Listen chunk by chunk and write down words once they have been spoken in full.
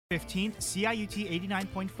15th, CIUT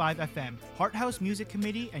 89.5 FM, Heart House Music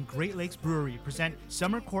Committee, and Great Lakes Brewery present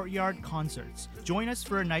Summer Courtyard Concerts. Join us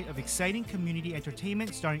for a night of exciting community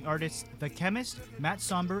entertainment starring artists The Chemist, Matt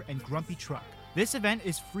Somber, and Grumpy Truck. This event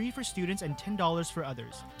is free for students and $10 for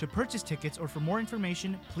others. To purchase tickets or for more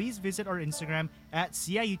information, please visit our Instagram at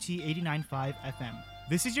CIUT 89.5 FM.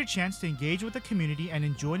 This is your chance to engage with the community and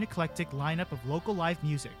enjoy an eclectic lineup of local live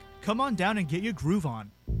music. Come on down and get your groove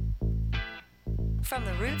on. From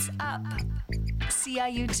the roots up,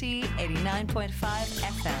 CIUT 89.5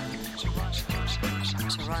 FM,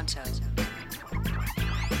 Toronto.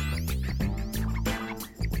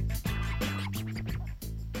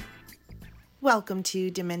 Welcome to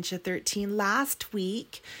Dementia13. Last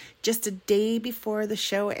week, just a day before the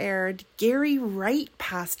show aired, Gary Wright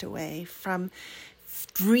passed away from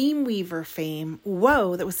Dreamweaver fame.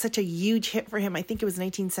 Whoa, that was such a huge hit for him. I think it was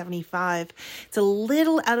 1975. It's a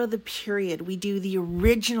little out of the period. We do the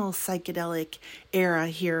original psychedelic era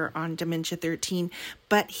here on Dementia13,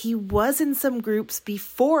 but he was in some groups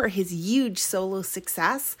before his huge solo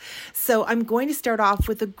success. So I'm going to start off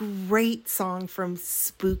with a great song from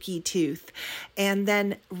Spooky Tooth. And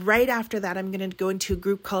then right after that, I'm going to go into a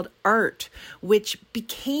group called Art, which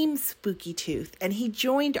became Spooky Tooth. And he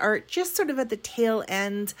joined Art just sort of at the tail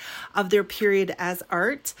end of their period as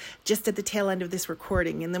Art, just at the tail end of this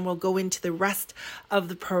recording. And then we'll go into the rest of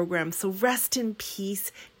the program. So rest in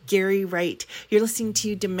peace, Gary Wright. You're listening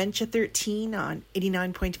to Dementia 13 on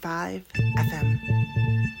 89.5 FM.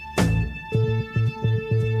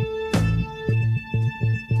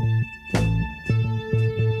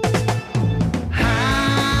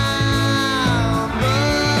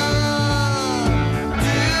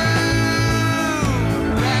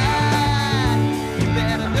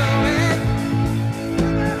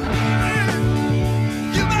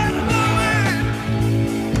 Do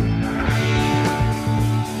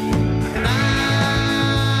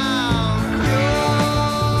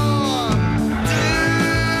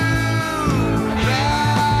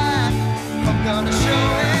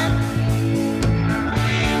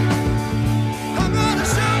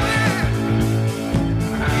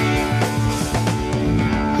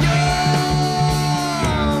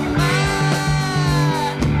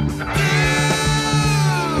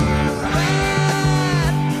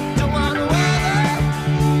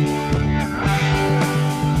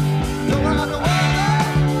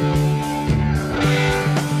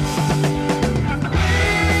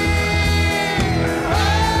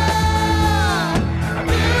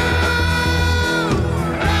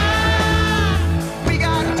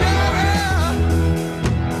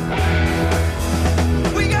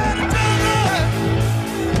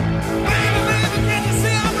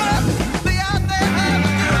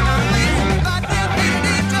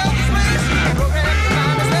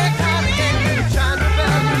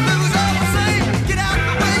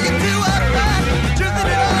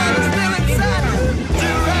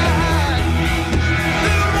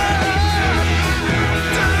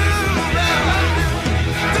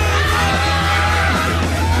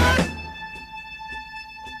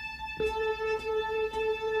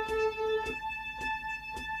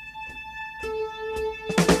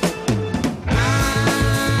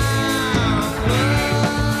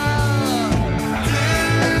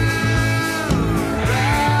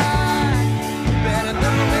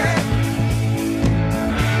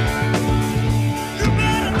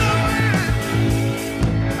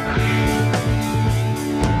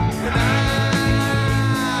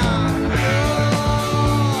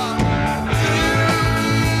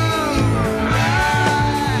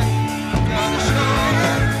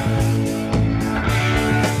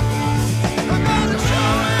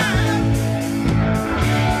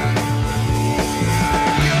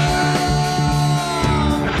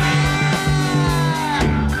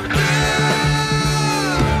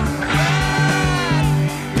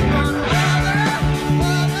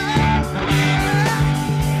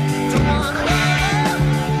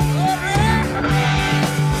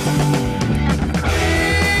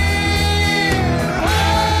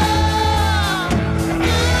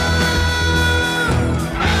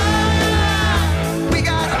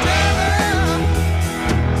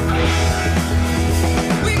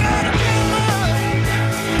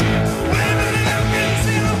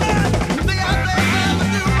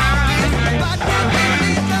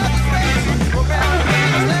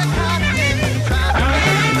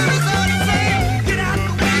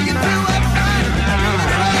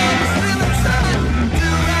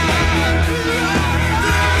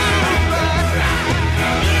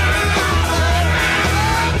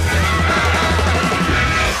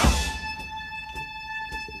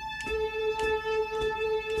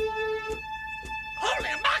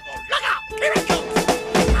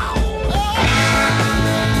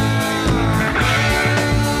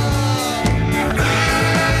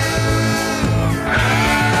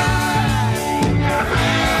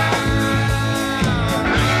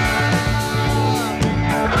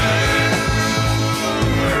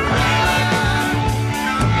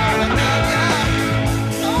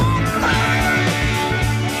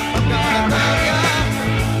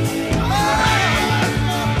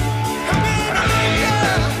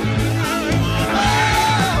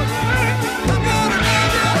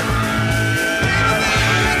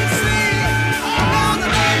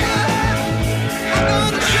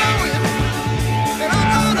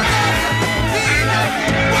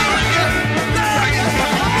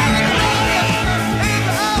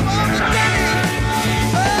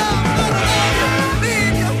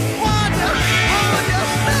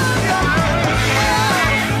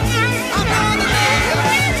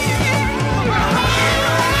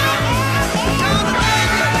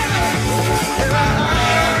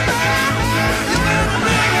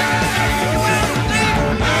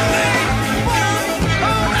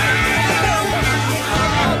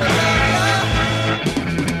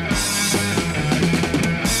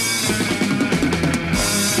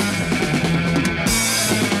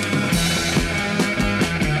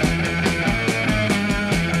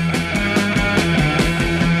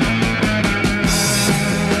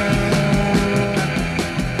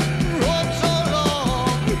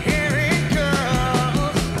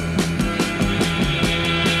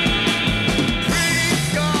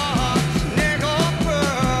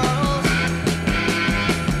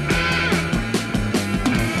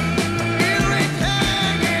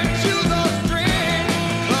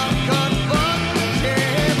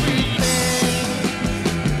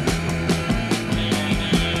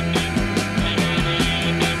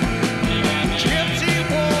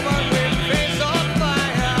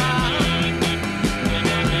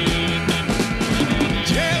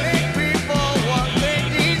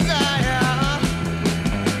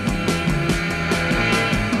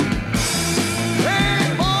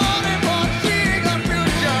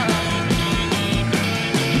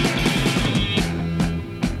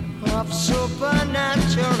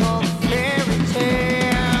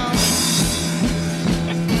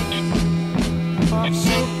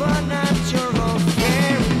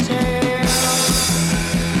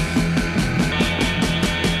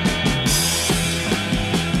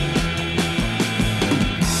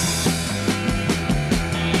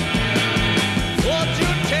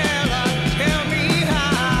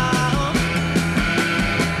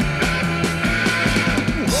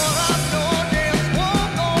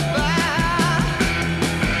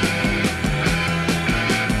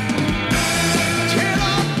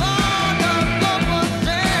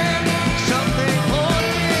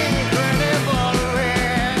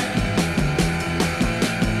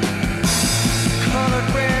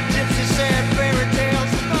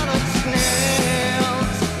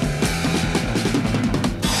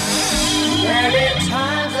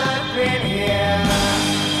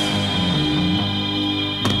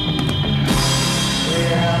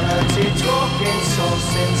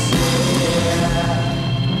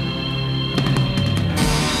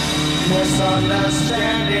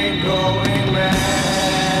misunderstanding going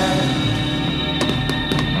mad.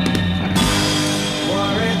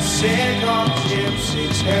 Worried sick of gypsy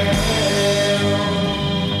tale.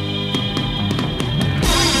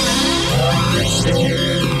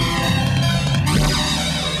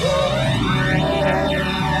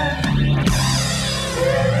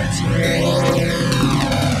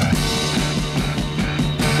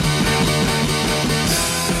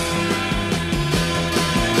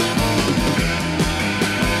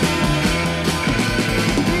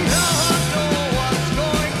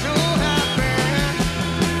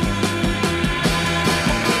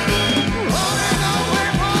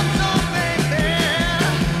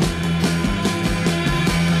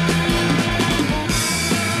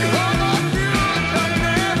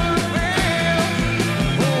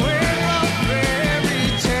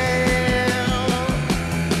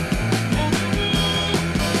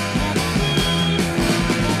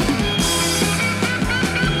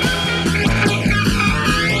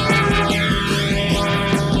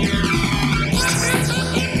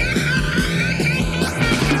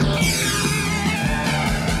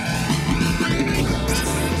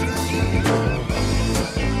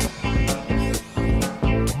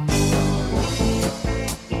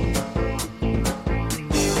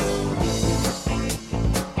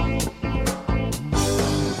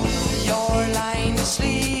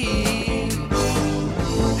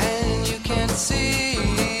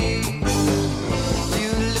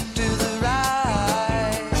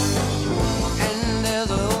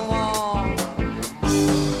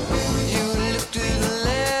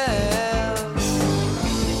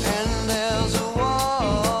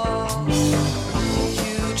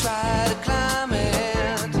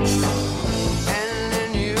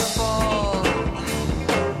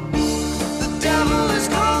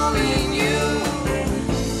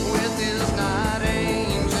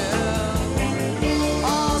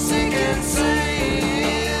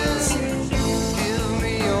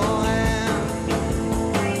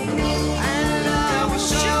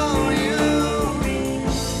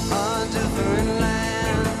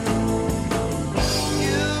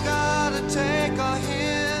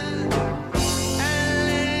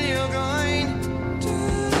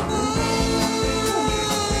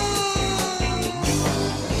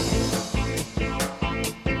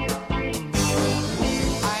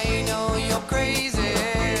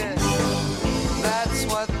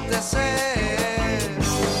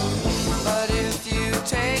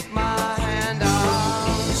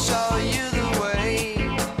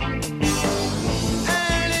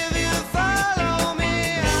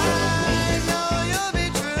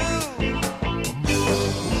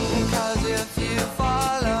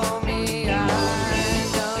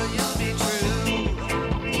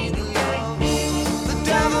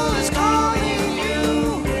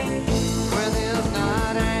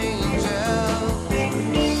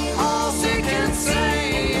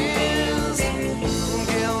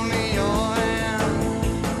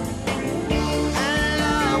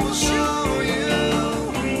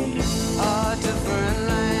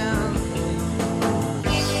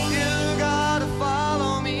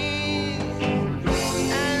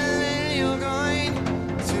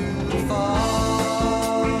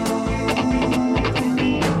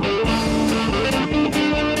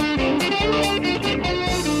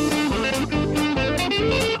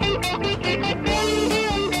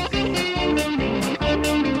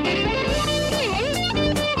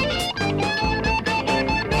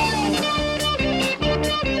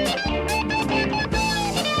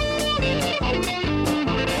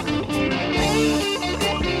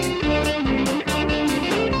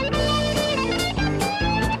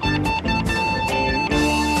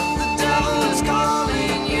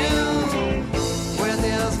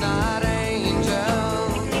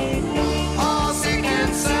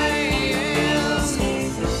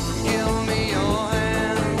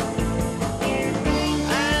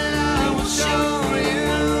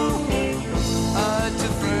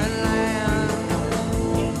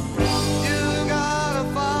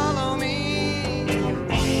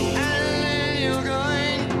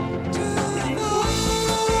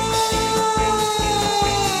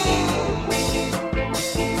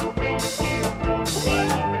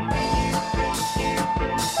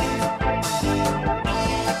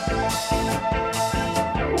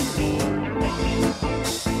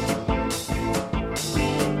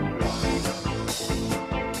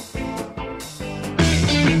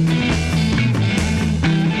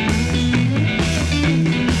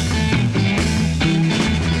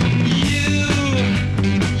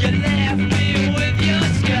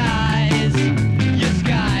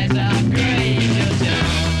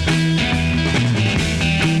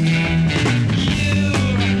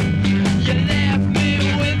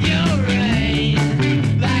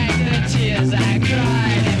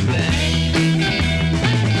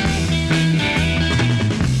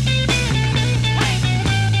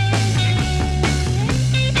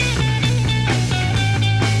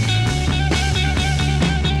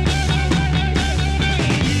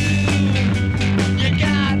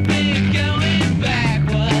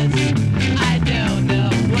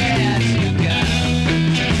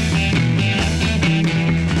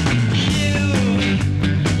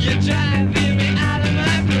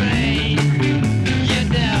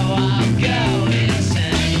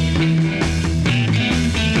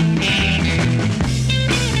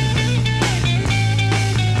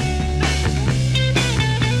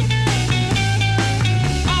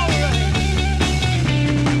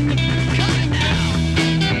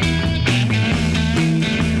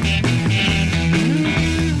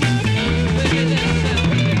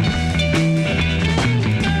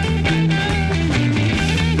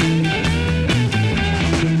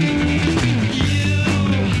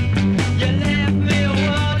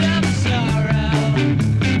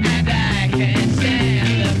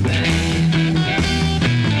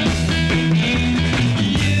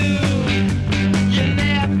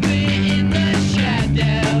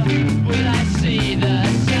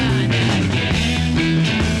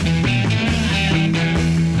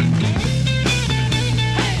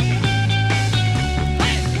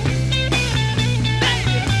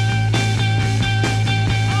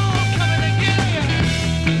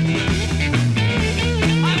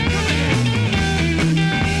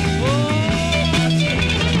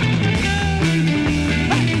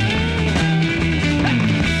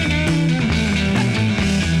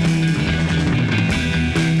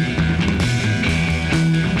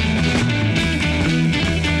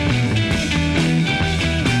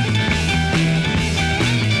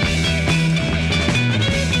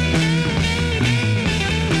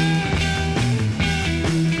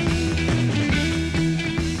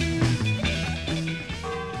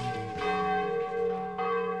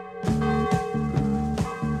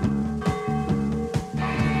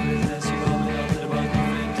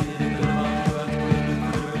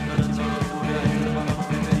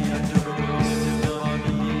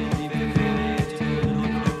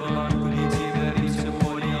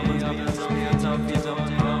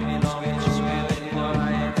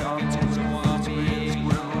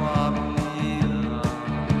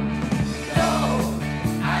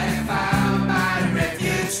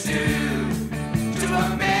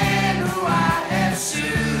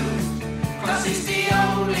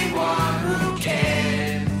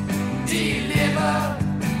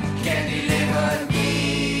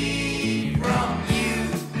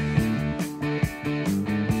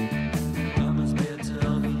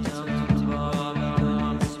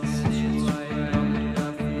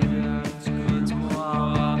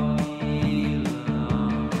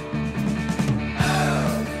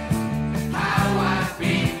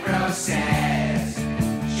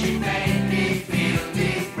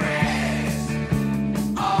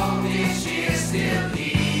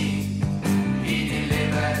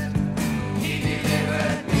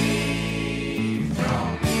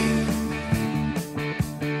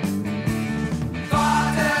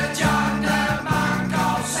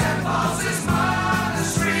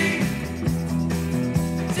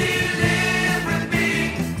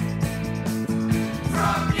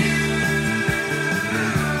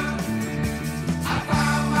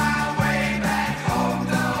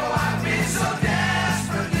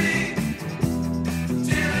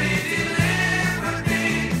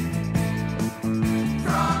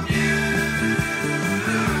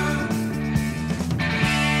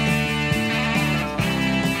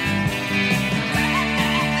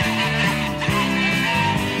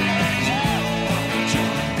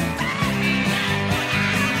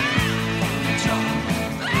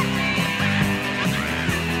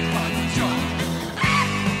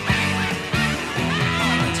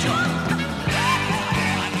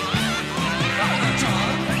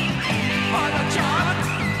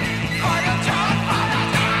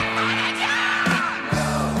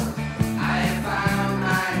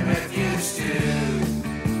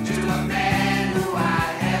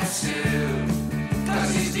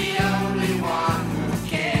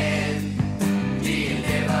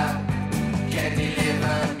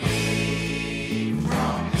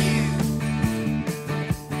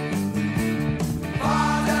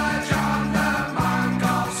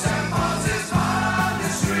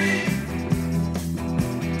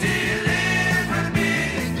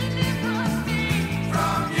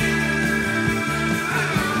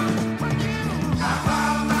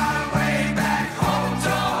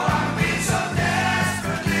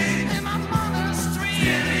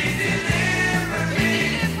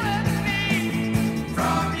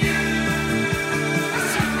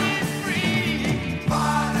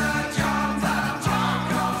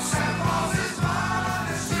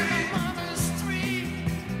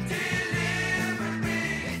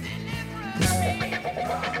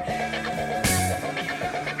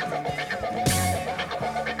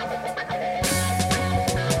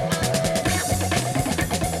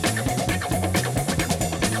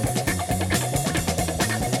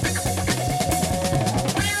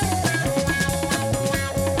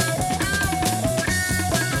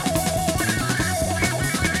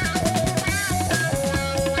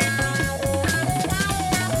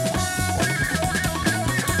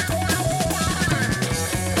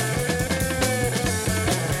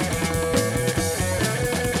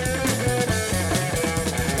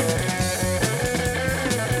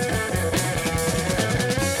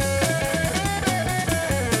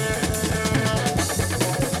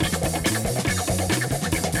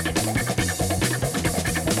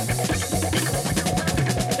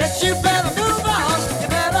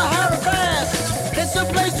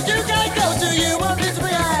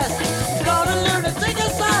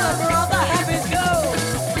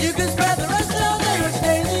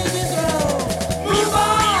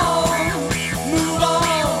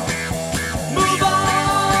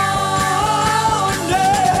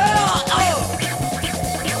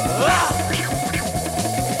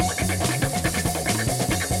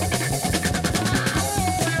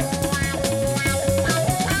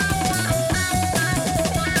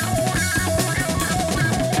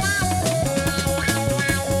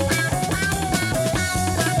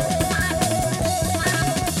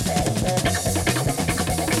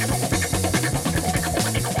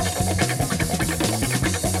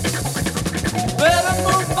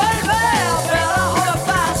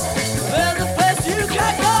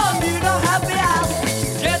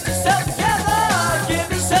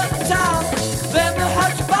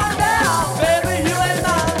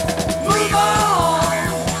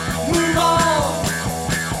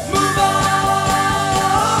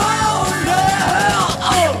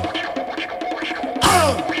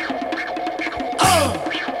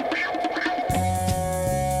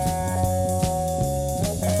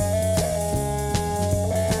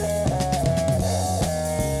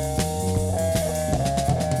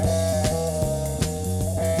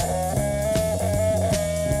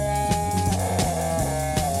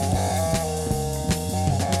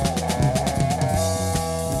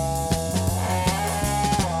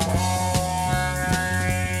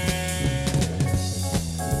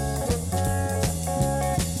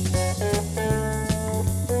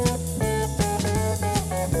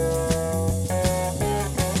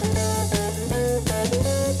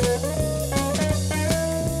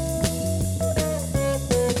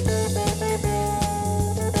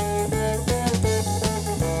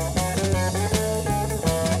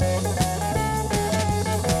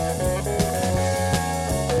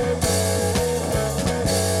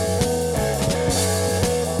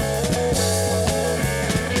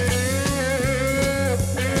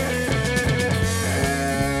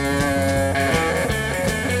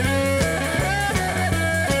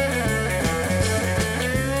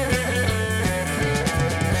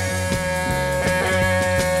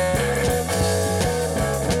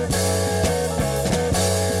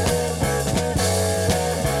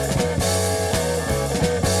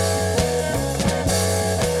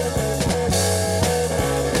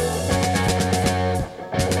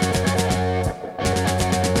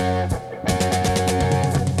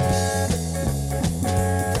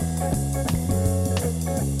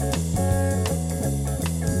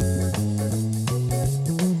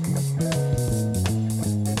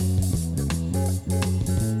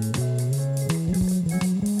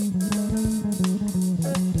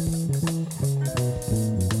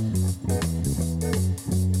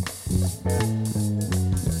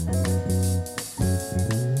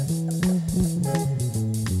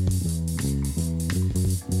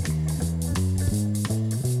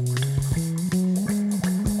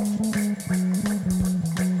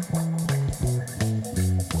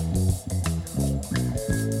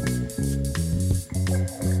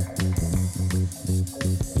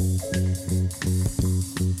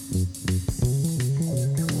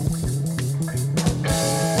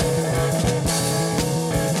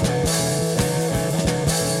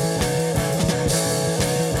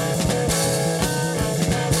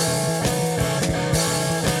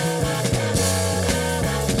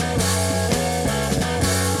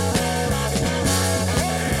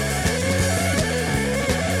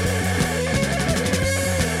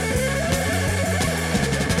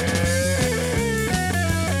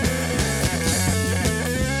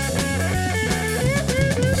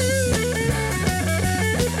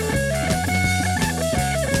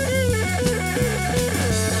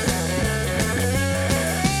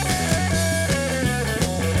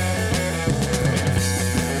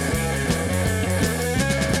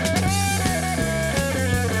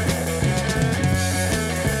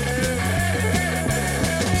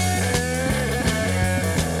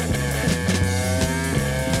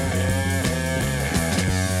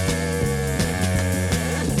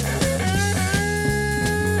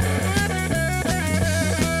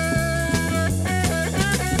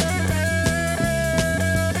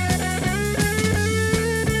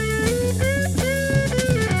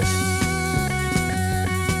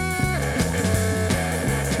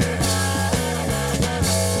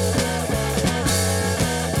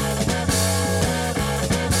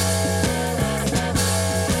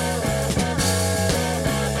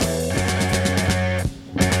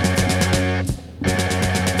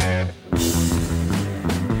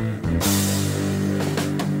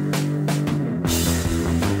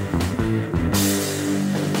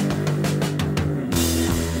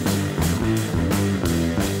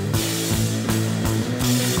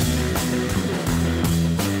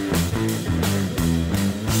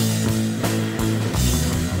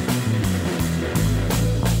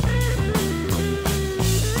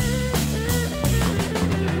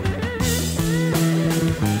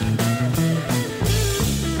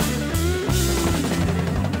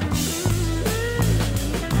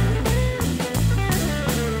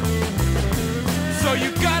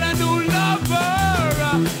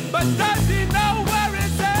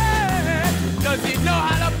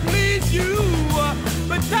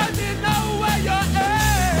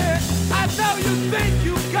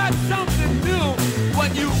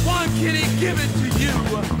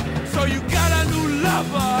 So you got a new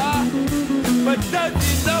lover, but does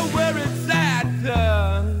he know where it's at?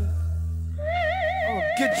 Oh,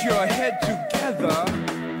 get your head together.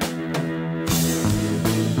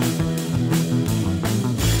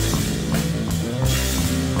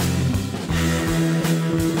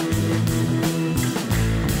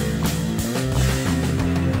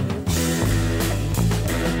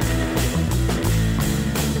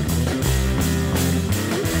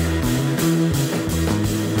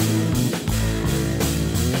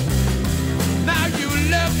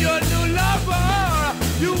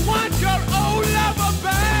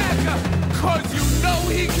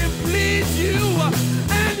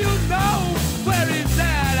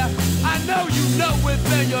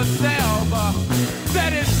 Within yourself,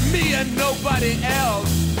 that it's me and nobody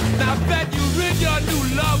else. Now that you're in your new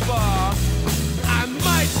lover, I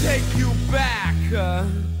might take you back.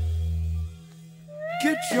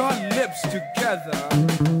 Get your lips together.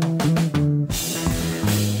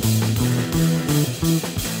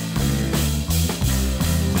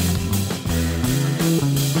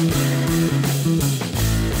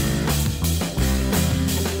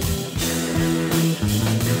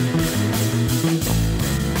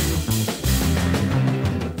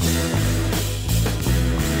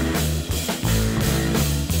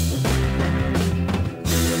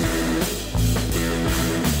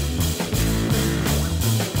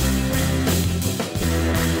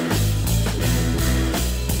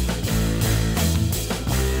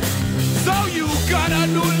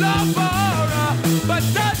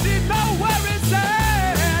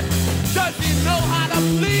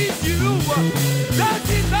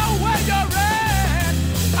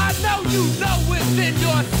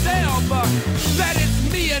 That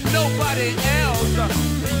it's me and nobody else.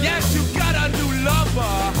 Yes, you got a new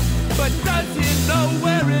lover, but does he know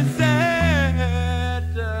where it's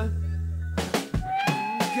at?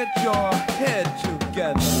 Get your head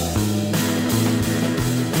together.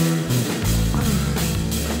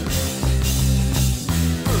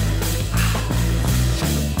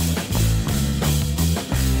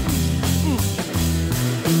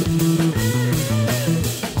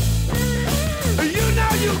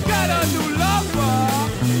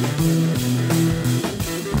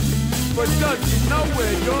 But does he know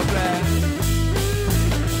where you're at?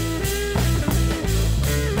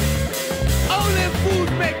 Only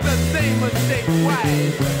fools make the same mistake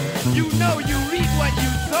twice. You know you reap what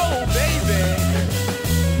you sow, baby.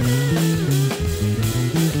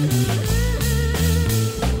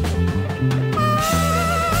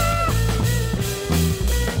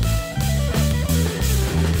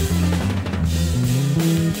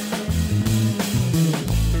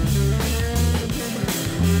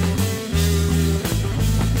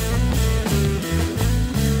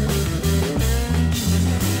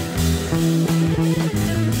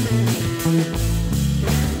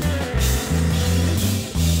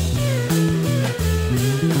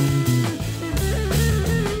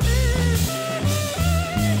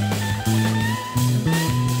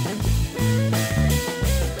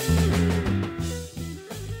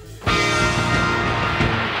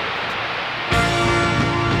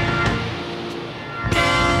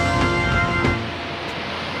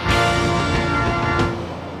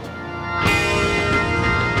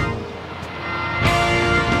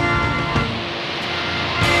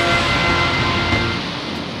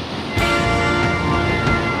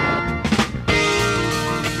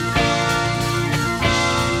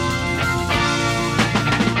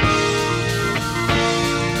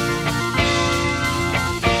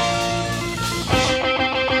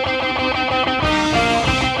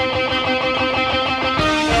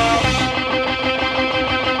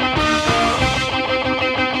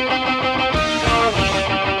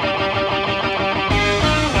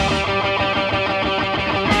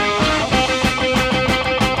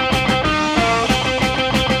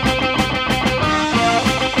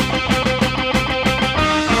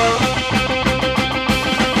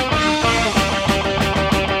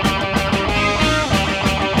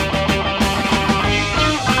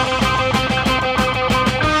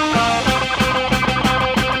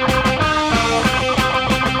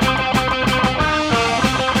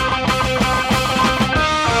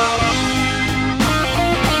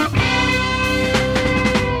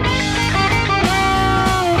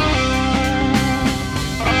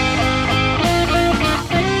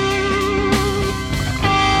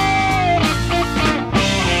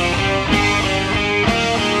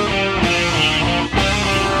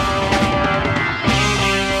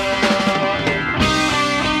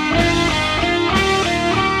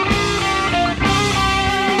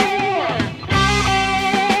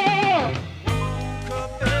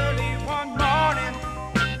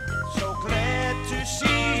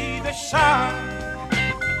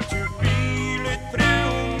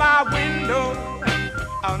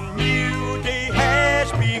 A new day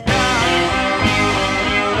has begun.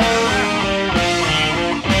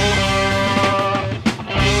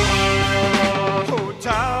 Oh,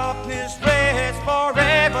 darkness rests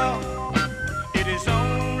forever. It is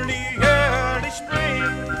only early spring.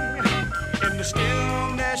 In the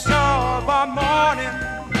stillness of our morning,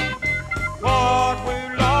 what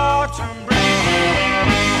will autumn bring?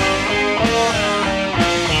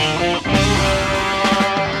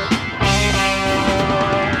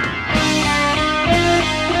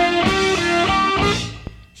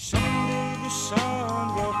 Someday the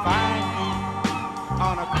sun will find me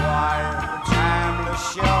on a quiet,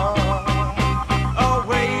 timeless shore,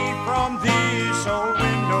 away from this old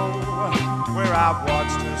window where I've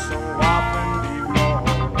watched her so often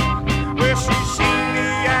before, where she seen me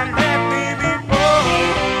and left me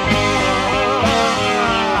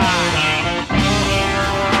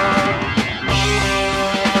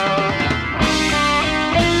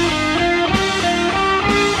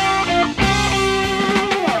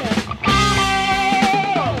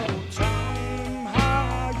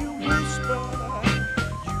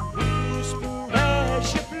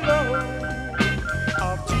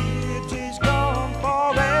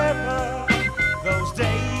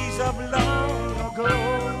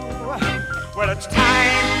it's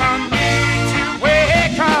time for me to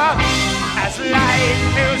wake up as light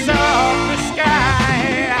fills up the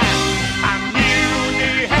sky. A new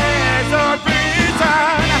day has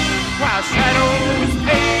arisen while shadows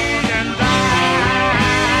fade and die.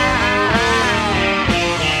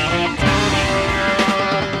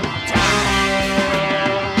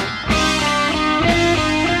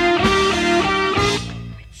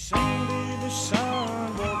 Someday the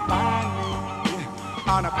sun will find me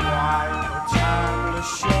on a quiet,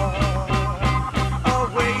 timeless shore,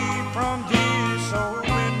 away from this old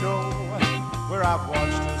window where I've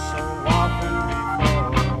watched her so often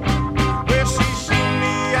before, where she's seen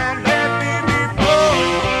me and left me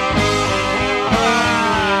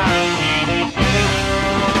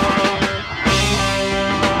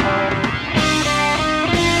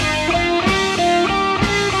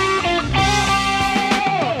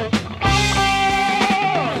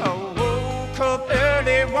I woke up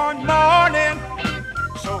early one morning,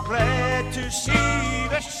 so glad to see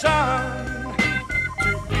the sun,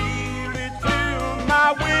 to feel it through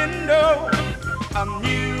my window. A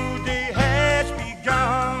new day has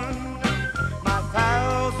begun. My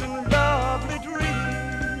thousand lovely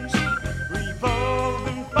dreams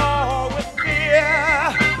revolving forward with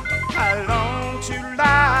fear. I long to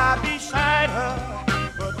lie beside her,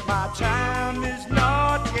 but my time is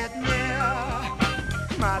not yet near.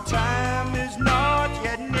 My time is not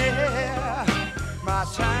yet near. My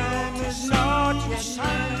time is not yet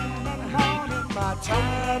near. My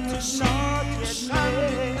time is not yet near. My time to see the sun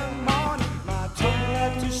in the morning. My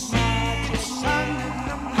time to see the sun in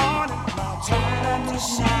the morning. My time to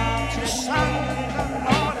see the sun in the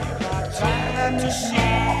morning. My time to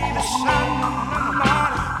see the sun in the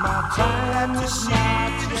morning. My time to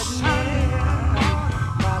see the sun.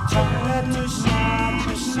 My time is not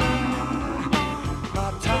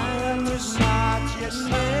yet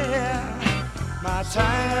near. My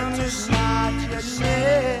time is not yet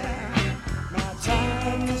near. My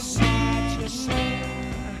time is not yet near.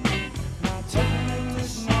 My time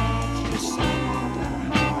is not yet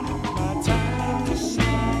near. My time is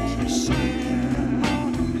not yet near.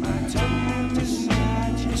 My time is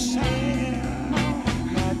not yet near.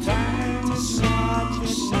 My time is not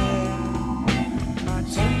yet near. My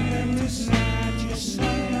time is not yet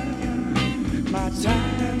near. My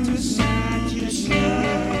time is not yet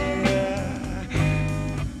near.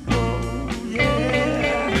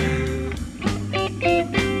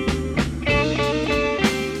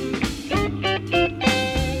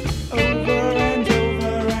 Over and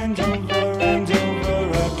over and over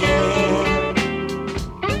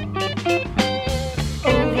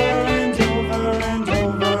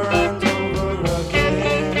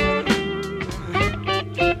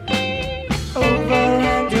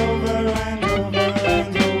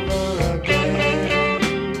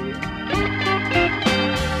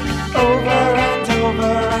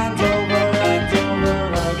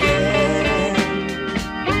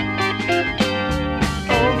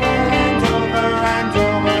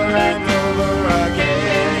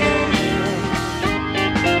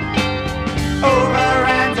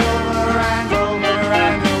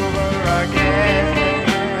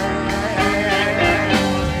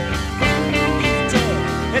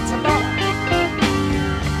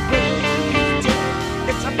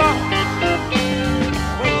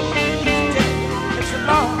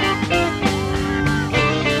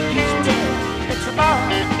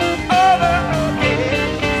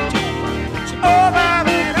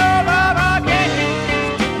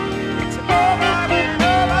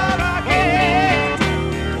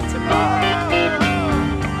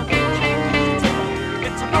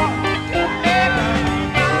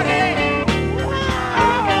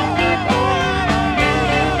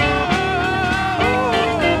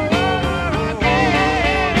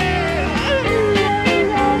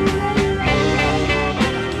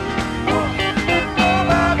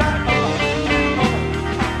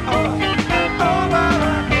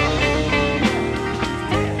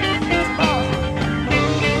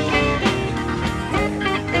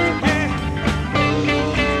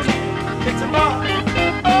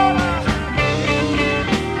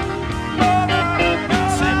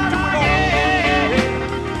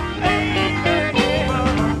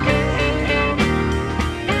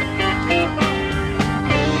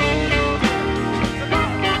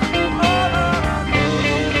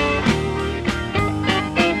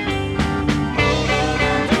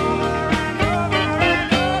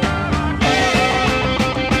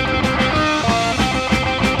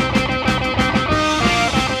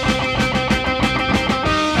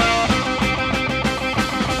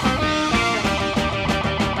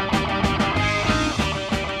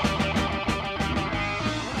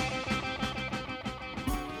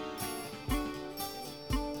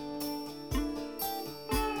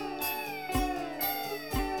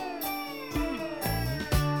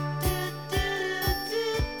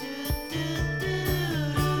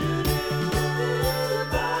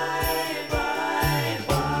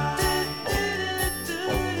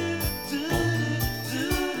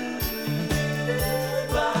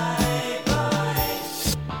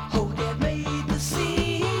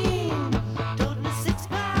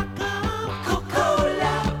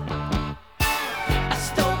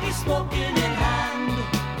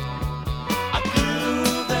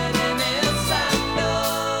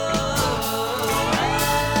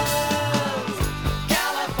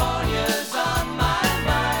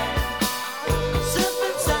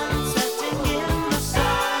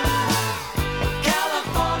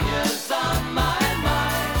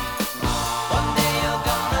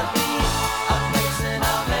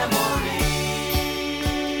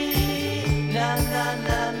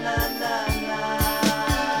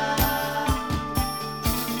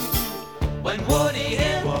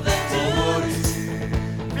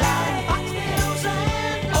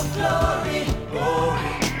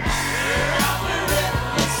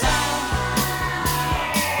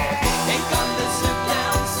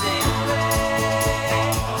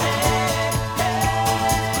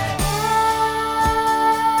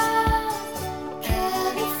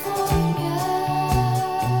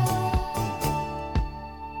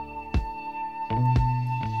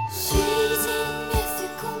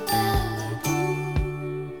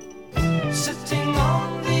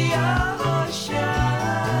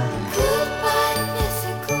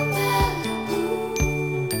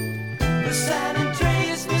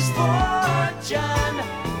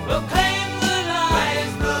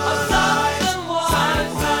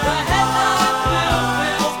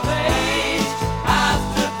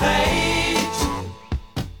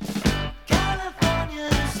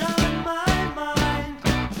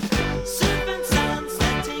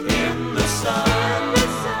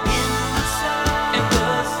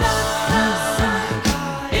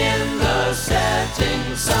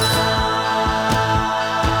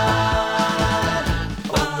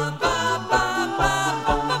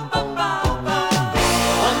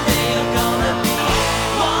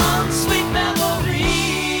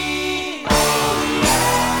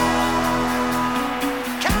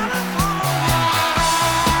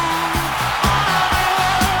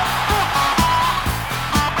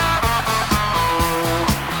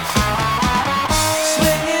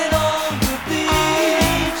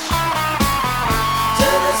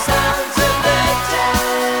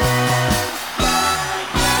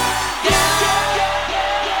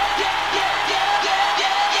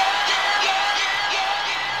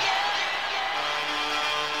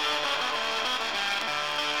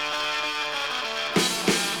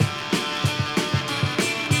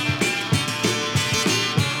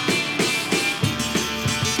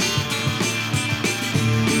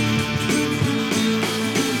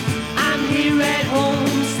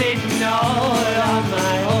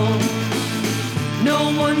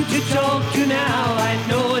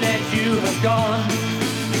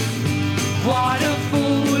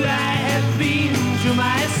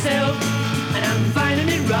myself, and I'm finding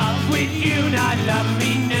it rough with you not loving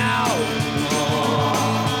me now.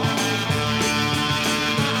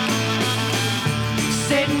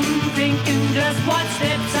 Sitting thinking just what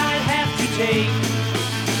steps I'd have to take.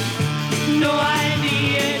 No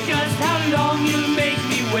idea just how long you'll make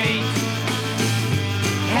me wait.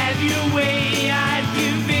 Have your way, I'd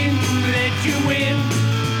give in, let you win.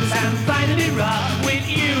 'Cause I'm finding it rough with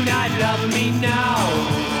you not loving me now.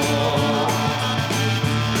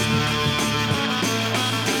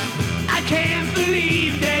 I can't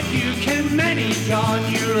believe that you can manage on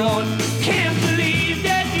your own. Can't believe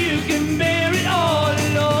that you can bear it all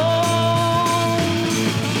alone.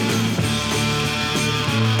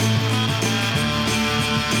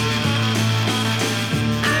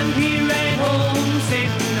 I'm here at home,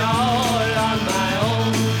 sitting all on my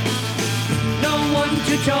own. No one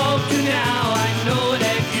to talk to now, I know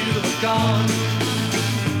that you have gone.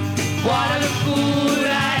 What a fool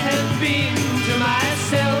I have been to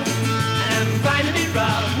myself, and I'm finding it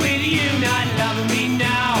rough with you not loving me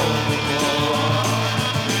now.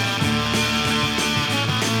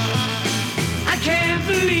 I can't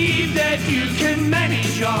believe that you can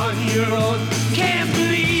manage on your own. Can't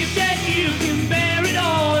believe that you can bear it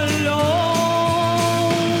all alone.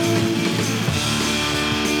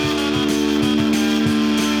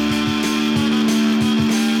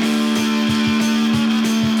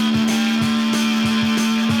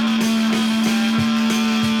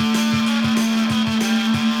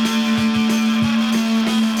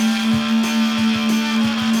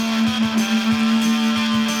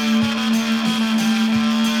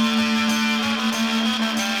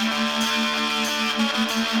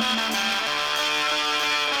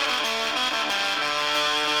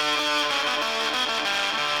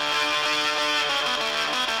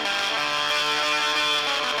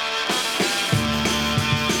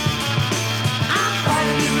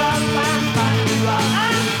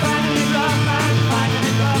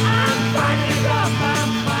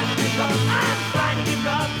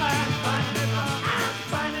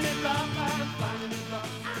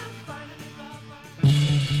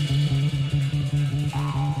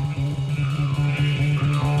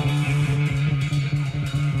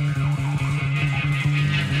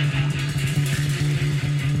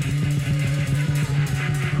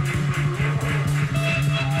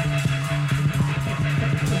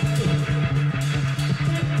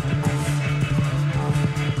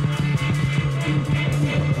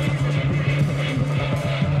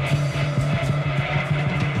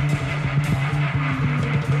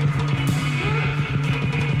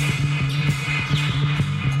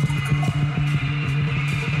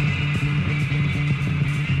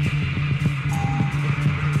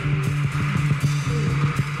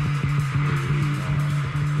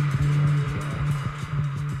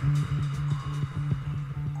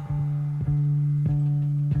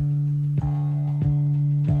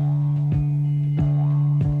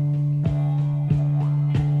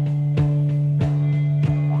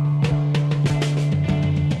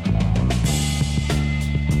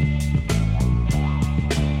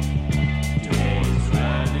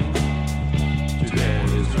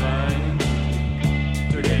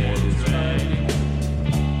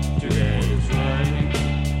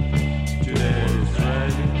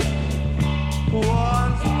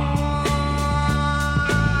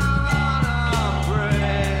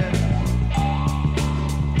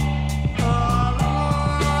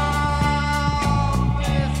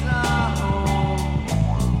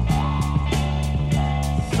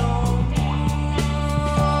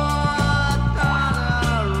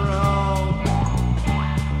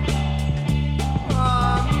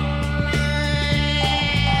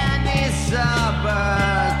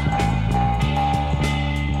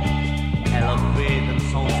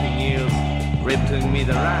 Ripping me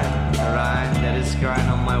the rhyme that is crying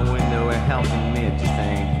on my window and helping me to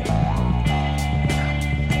think.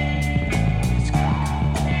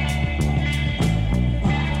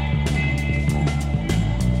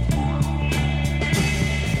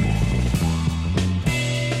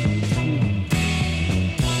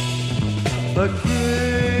 The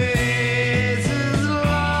craze is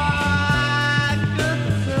like a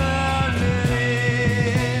turning.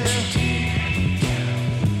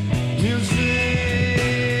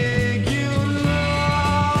 Music, you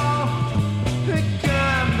know, it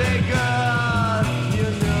can be good. You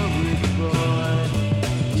know it, boy.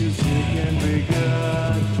 Music can be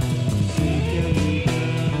good. Music can be good.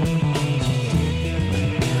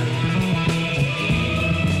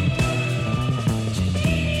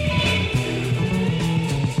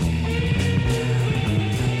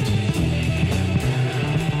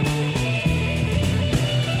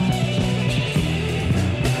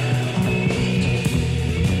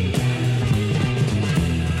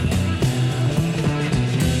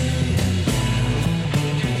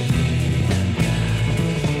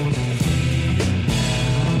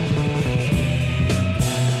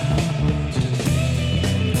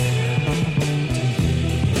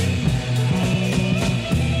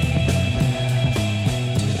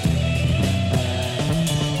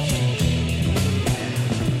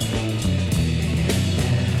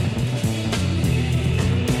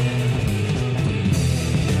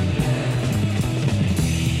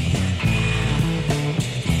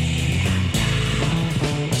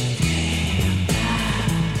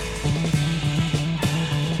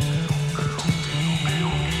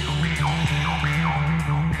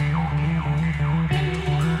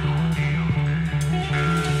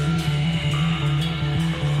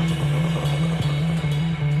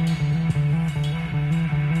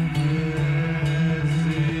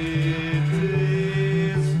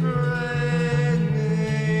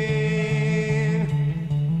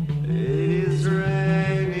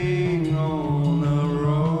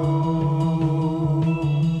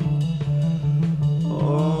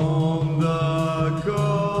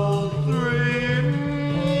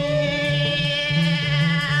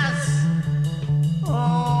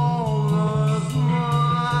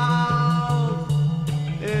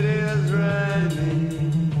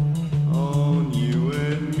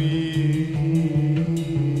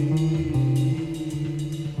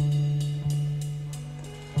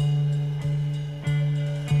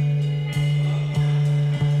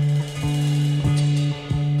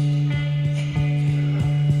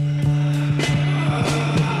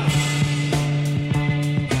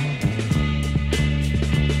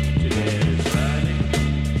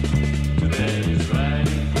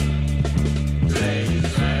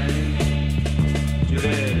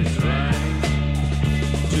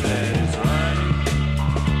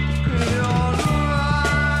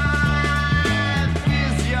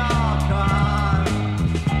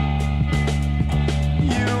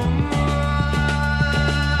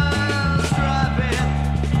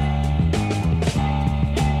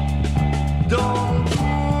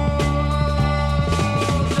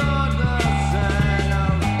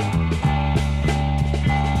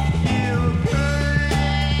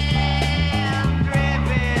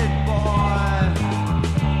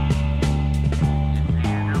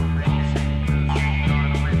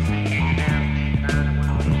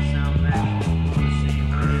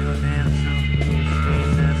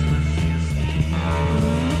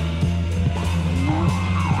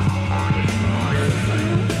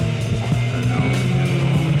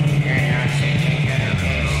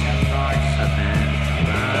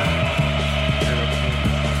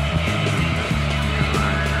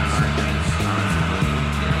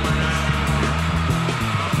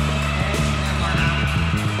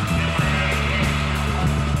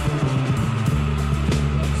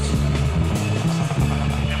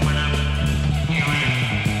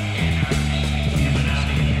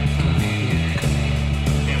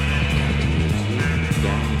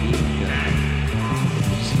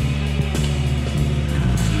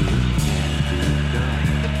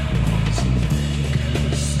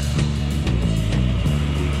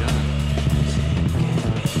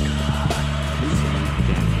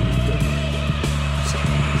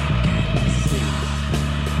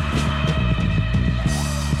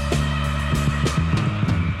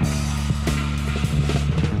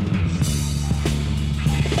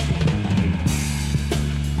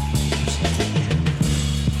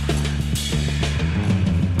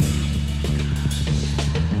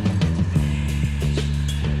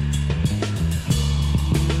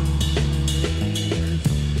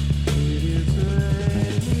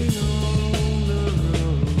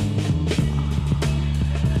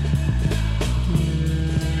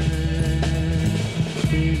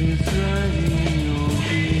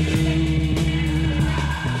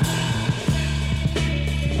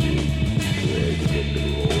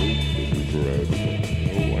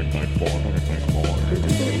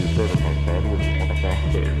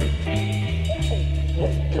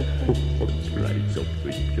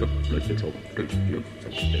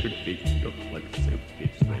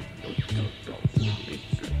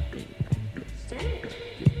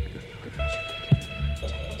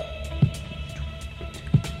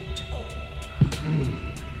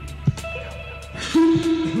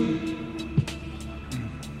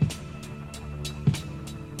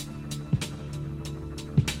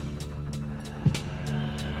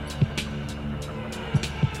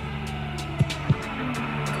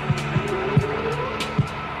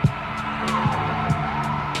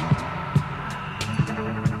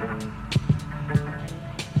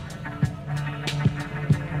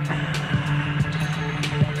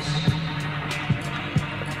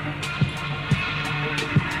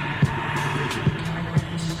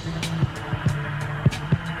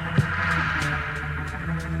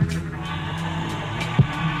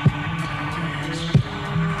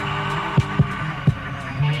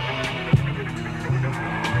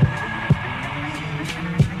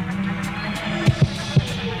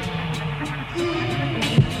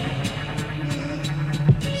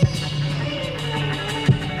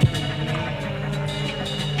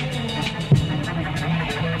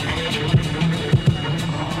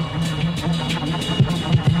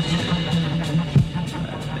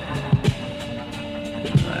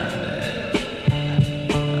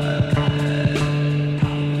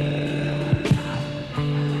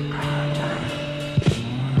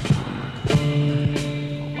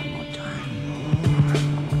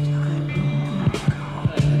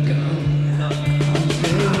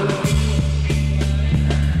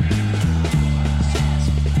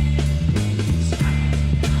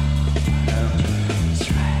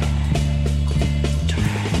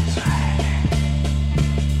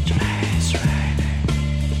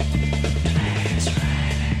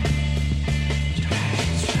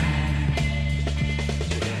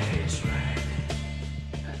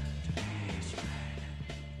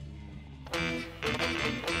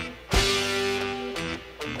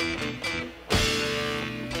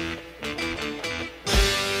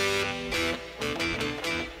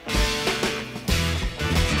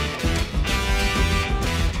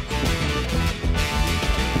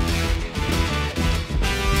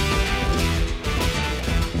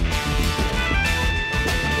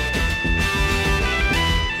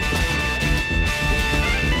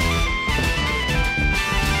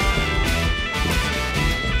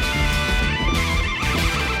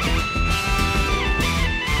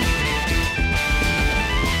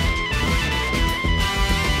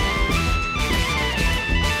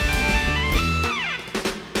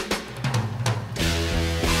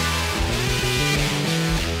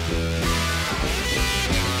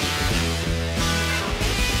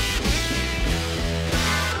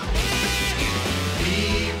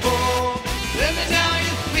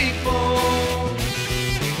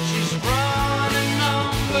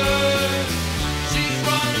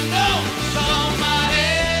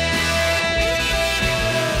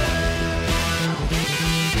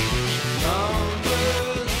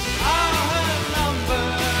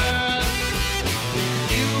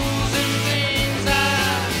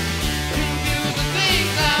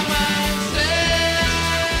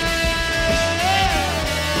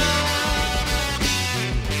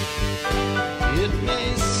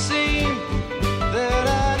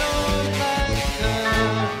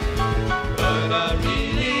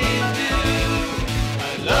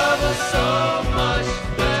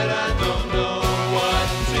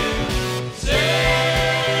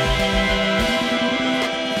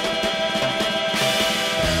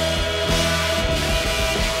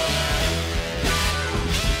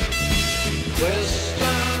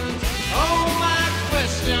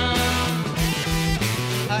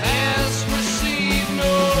 I ask, receive no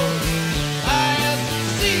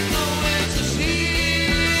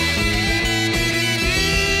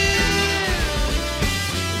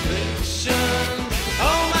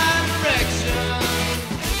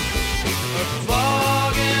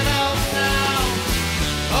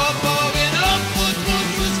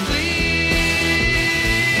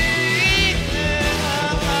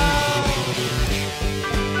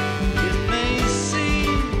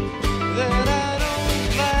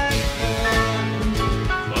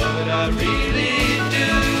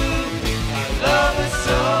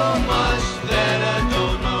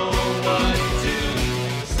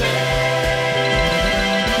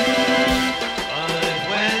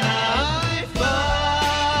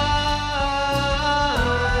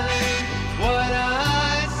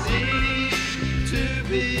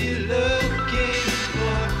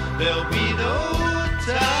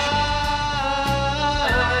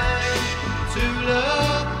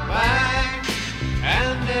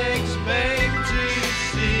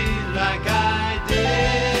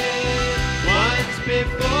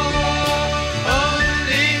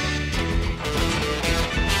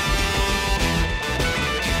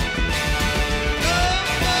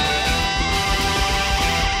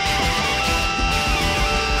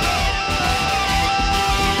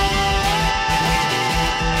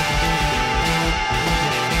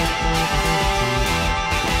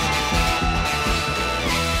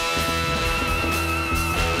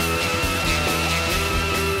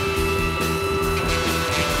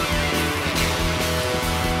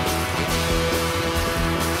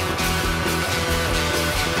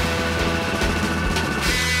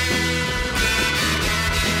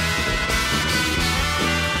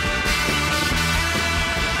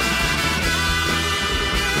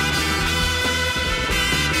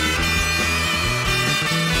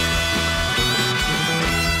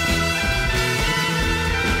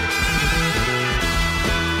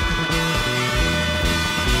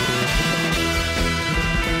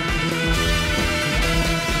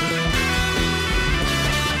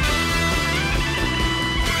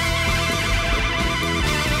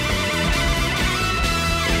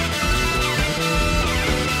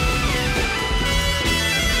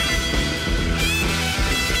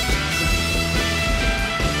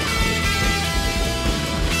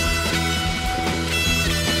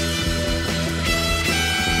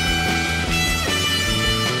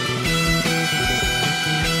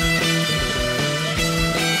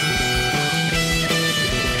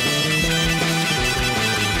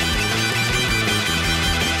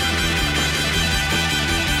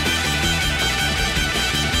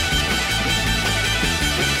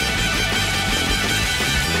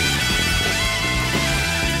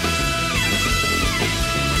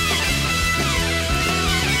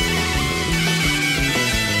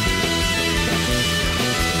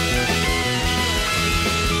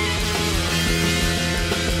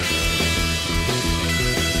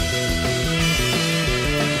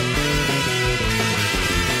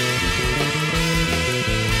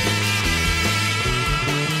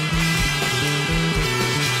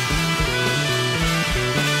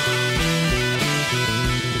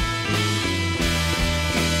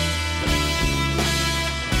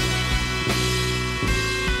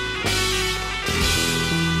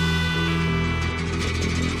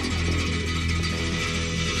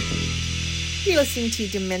You're listening to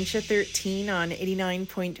Dementia 13 on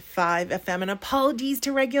 89.5 FM. And apologies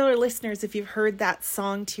to regular listeners if you've heard that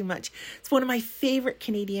song too much. It's one of my favorite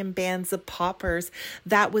Canadian bands, the Poppers.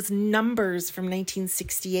 That was Numbers from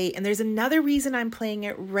 1968. And there's another reason I'm playing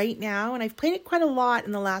it right now, and I've played it quite a lot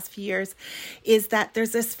in the last few years, is that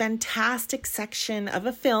there's this fantastic section of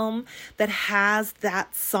a film that has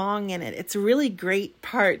that song in it. It's a really great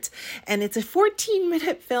part. And it's a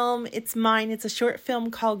 14-minute film. It's mine. It's a short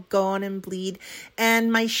film called Go On and Bleed.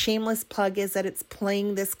 And my shameless plug is that it's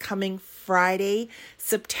playing this coming Friday,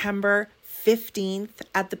 September 15th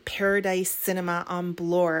at the Paradise Cinema on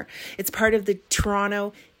Bloor. It's part of the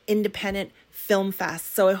Toronto Independent Film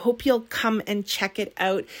Fest. So I hope you'll come and check it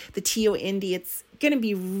out. The TO Indie, it's going to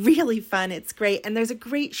be really fun. It's great. And there's a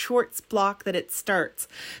great shorts block that it starts.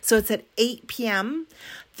 So it's at 8 p.m.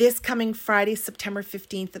 this coming Friday, September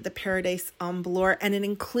 15th at the Paradise on Bloor. And it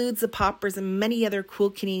includes the Poppers and many other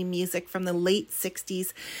cool Canadian music from the late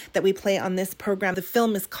 60s that we play on this program. The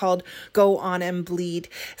film is called Go On and Bleed.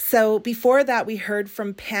 So before that, we heard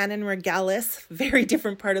from Pan and Regalis, very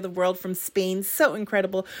different part of the world, from Spain. So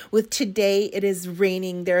incredible. With Today It Is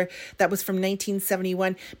Raining there. That was from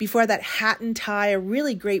 1971. Before that, Hat and Tie, a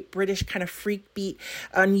really great British kind of freak beat,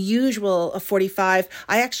 unusual of 45.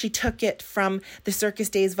 I actually took it from the Circus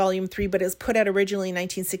Days Volume 3, but it was put out originally in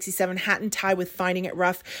 1967, Hat and Tie with Finding It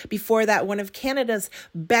Rough. Before that, one of Canada's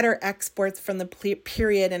better exports from the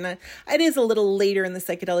period, and it is a little later in the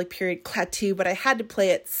psychedelic period, Klaatu, but I had to play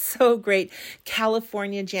it. So great.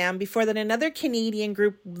 California Jam. Before that, another Canadian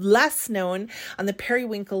group, less known, on the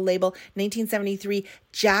Periwinkle label, 1973,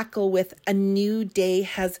 Jackal with A New Day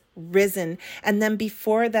Has Risen. And then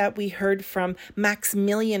before that, we heard from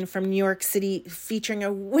Maximilian from New York City, featuring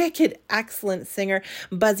a wicked, excellent singer,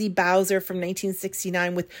 Buzzy Bowser from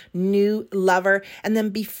 1969 with New Lover. And then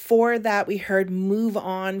before that, we heard Move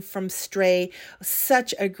On from Stray,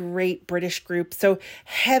 such a great British group. So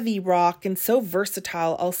heavy rock and so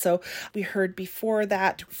versatile also. We heard before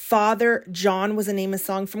that, Father John was the name of a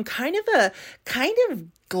song from kind of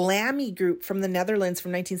glammy group from the Netherlands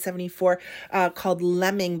from 1974 called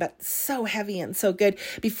Lemming, but so heavy and so good.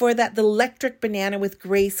 Before that, The Electric Banana with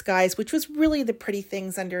Gray Skies, which was really The Pretty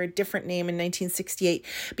Things under a different name in 1968.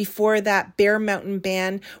 Before that, Bear Mountain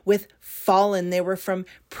Band with Fallen. They were from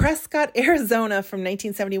Prescott, Arizona from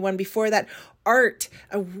 1971. Before that, Art,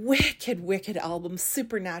 a wicked album,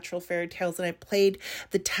 Supernatural Fairy Tales, and I played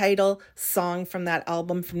the title song from that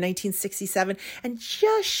album from 1967. And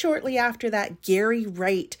just shortly after that, Gary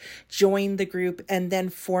Wright joined the group and then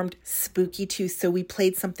formed Spooky Tooth. So we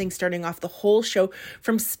played something starting off the whole show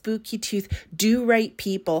from Spooky Tooth, Do Right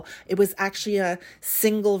People. It was actually a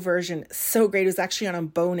single version, so great. It was actually on a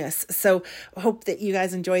bonus. So I hope that you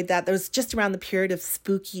guys enjoyed that. That was just around the period of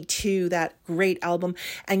Spooky 2, that great album.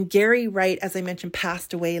 And Gary Wright, as I mentioned,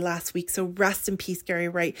 passed away last week. So rest in peace, Gary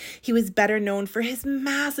Wright. He was better known for his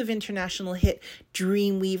massive international hit,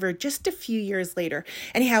 Dreamweaver, just a few years later.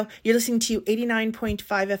 Anyhow, you're listening to 89.5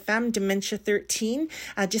 FM, Dementia 13.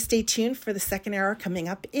 Just stay tuned for the second hour coming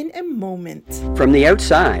up in a moment. From the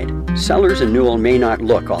outside, Sellers and Newell may not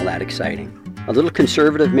look all that exciting. A little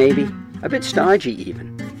conservative maybe, a bit stodgy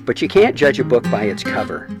even. But you can't judge a book by its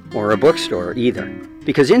cover, or a bookstore either.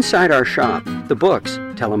 Because inside our shop, the books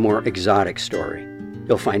tell a more exotic story.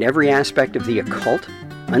 You'll find every aspect of the occult,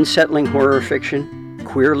 unsettling horror fiction,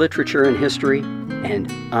 queer literature and history,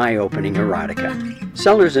 and eye-opening erotica.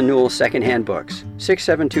 Sellers & Newell Secondhand Books,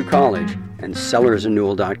 672 College, and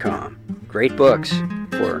sellersandnewell.com. Great books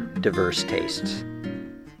for diverse tastes.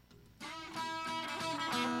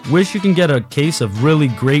 Wish you can get a case of really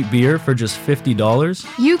great beer for just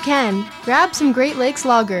 $50? You can. Grab some Great Lakes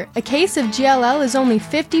Lager. A case of GLL is only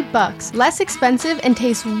 $50. Less expensive and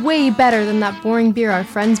tastes way better than that boring beer our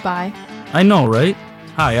friends buy. I know, right?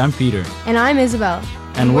 Hi, I'm Peter. And I'm Isabel.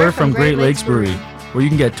 And we're from Great Lakes Brewery, where you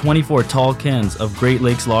can get 24 tall cans of Great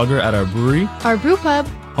Lakes Lager at our brewery, our brew pub,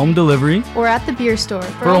 home delivery, or at the beer store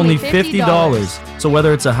for only $50. So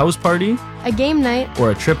whether it's a house party, a game night, or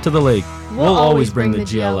a trip to the lake, we'll always bring the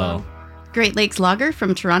GLL. Great Lakes Lager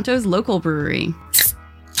from Toronto's local brewery.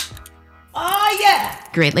 Oh yeah!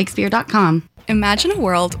 GreatLakesBeer.com. Imagine a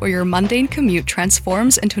world where your mundane commute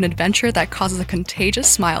transforms into an adventure that causes a contagious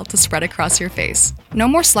smile to spread across your face. No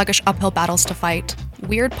more sluggish uphill battles to fight.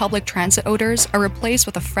 Weird public transit odors are replaced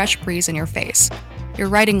with a fresh breeze in your face. You're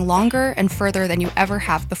riding longer and further than you ever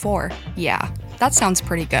have before. Yeah, that sounds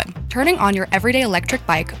pretty good. Turning on your everyday electric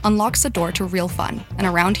bike unlocks the door to real fun, and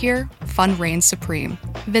around here, fun reigns supreme.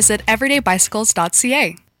 Visit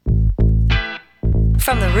everydaybicycles.ca.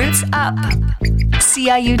 From the roots up,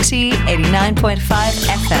 CIUT 89.5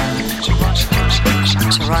 FM,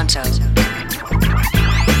 Toronto.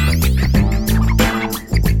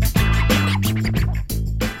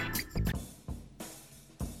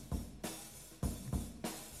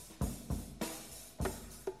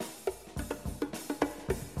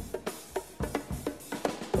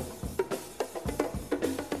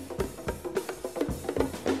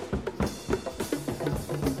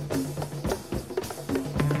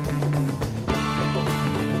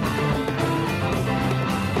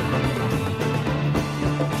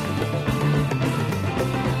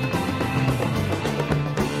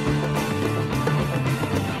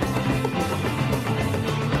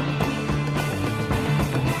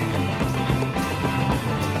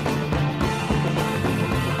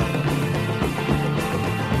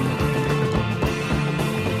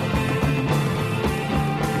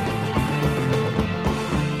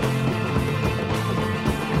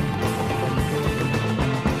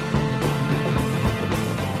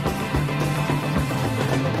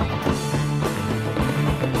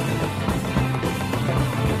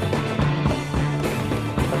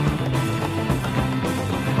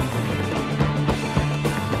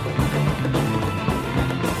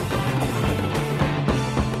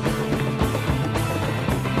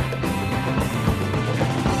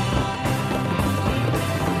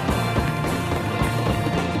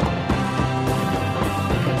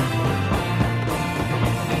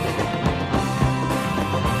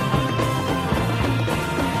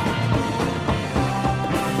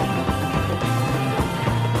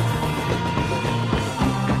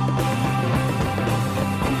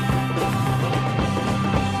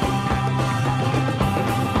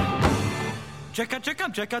 Check out,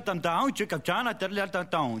 down, check out, China,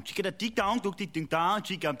 down, check it, tick down, do tick down,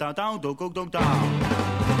 check out, down, do go down.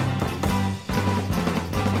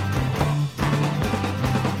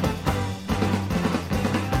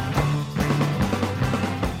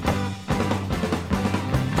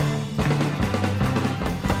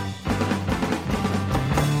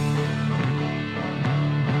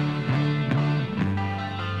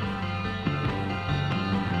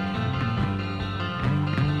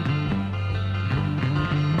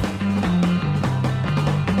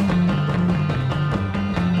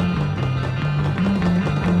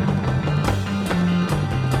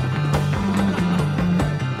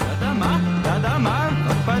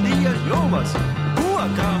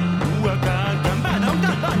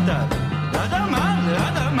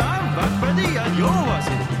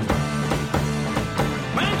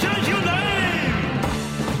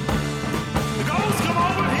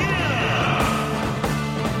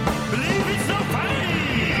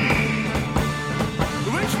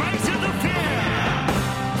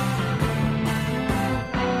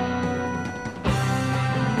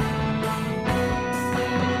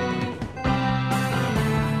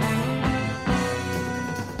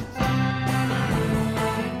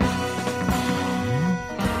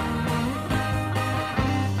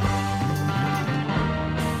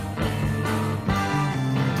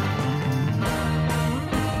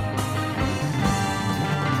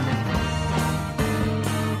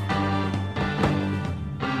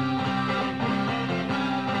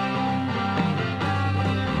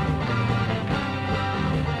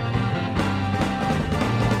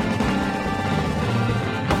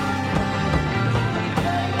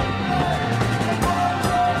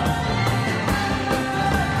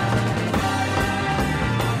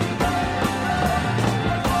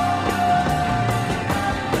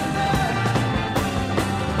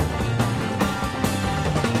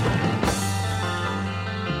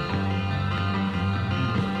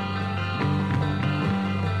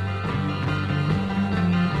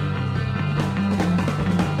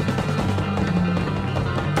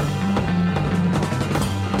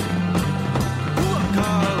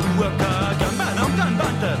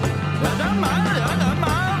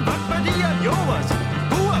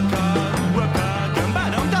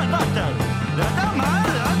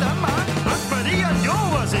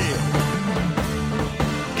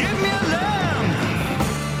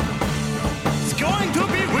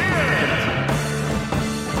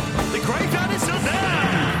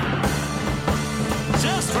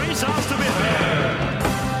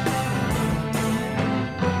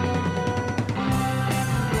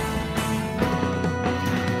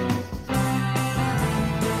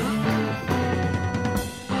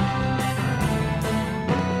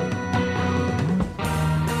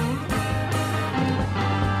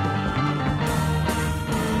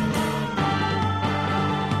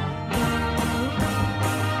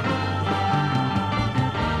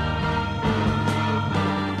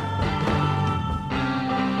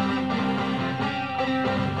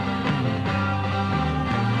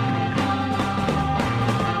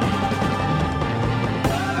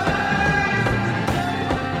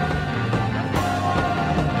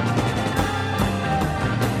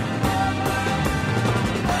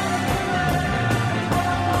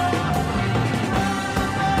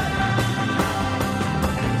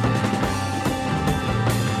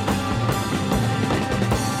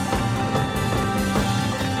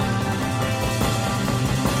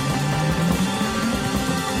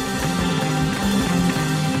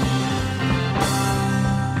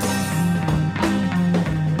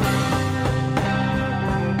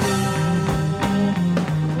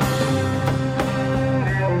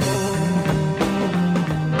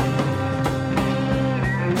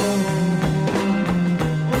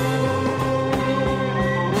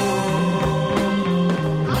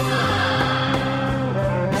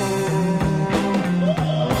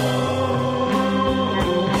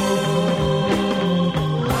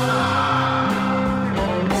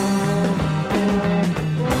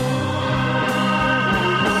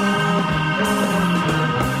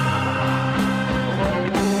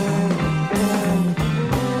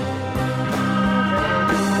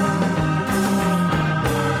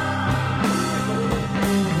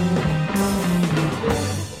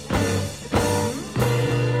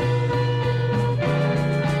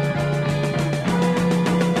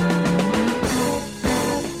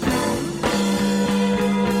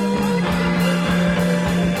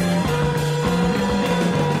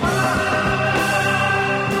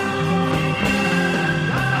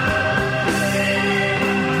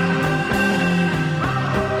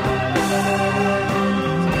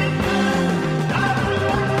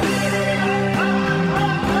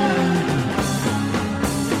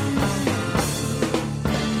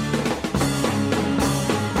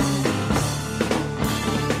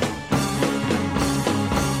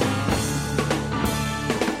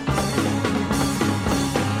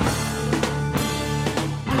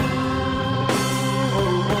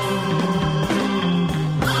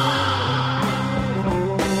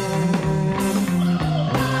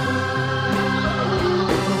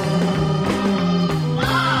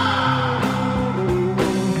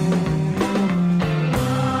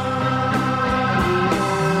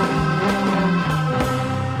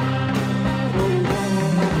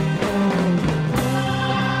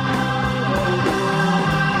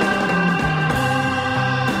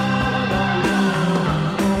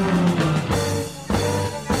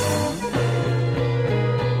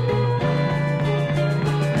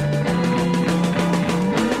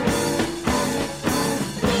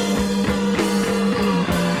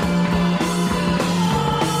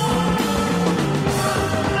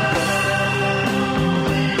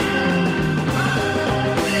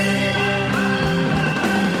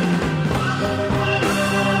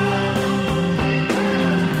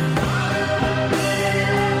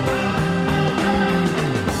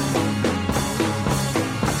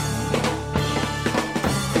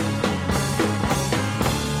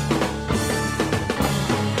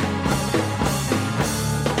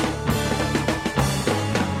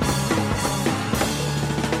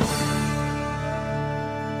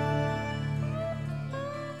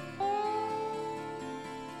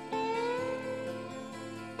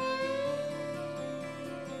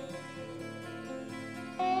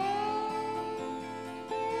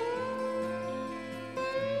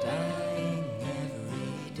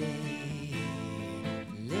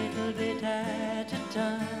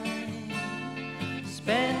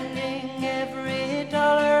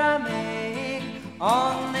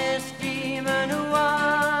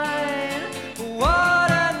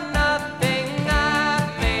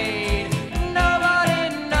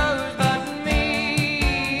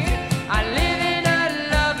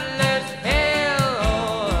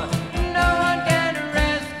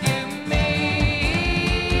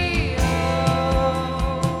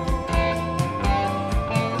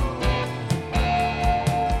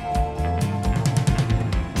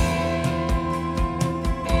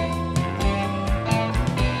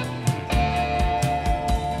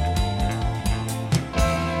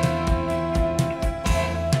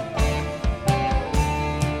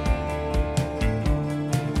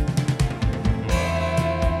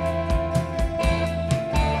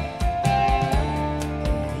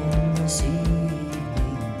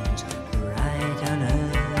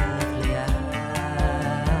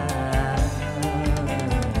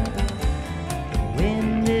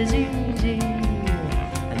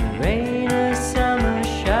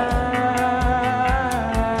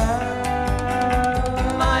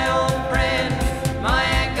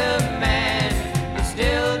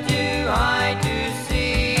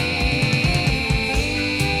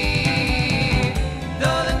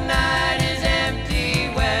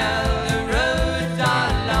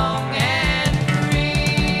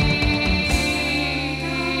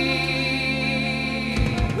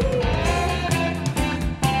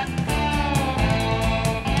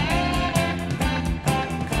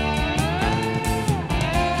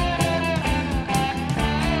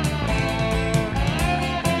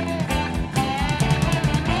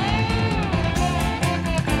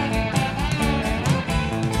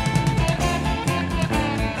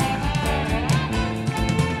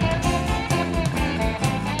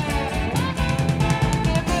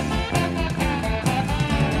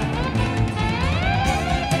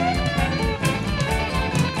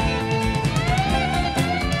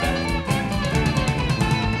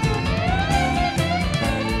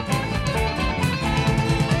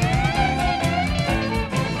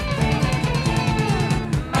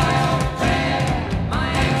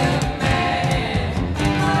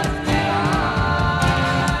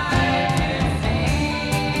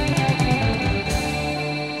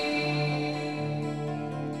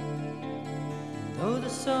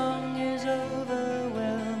 song is over,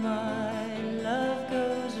 well, my love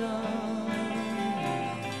goes on.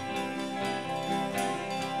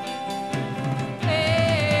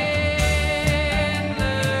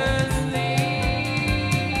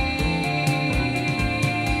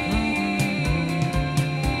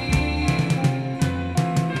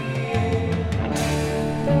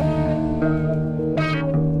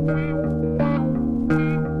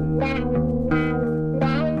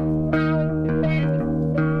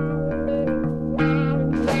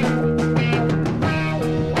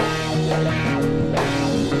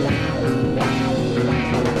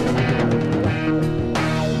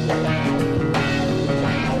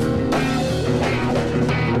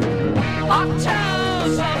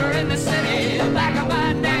 Uptown, summer in the city, back of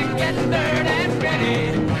my neck getting dirt and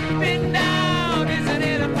gritty. Been down, isn't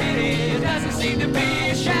it a pity? Doesn't seem to be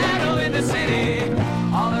a shadow in the city.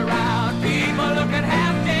 All around, people looking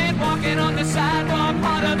half dead, walking on the sidewalk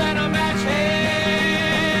harder than a match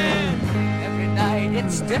head. Every night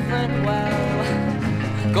it's different,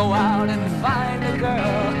 well, go out and find a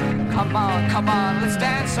girl. Come on, let's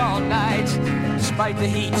dance all night. Despite the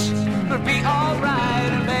heat, it'll be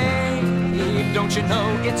alright, babe. Don't you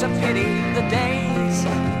know it's a pity the days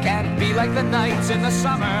can't be like the nights in the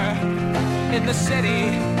summer, in the city,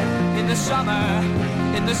 in the summer,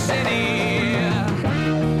 in the city.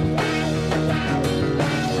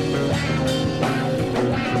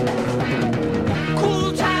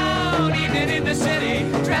 Cool town, evening in the city,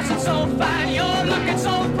 dressing so fine, you're looking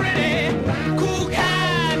so pretty. Cool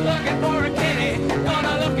cat, looking for a kitty,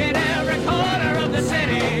 gonna look in every corner of the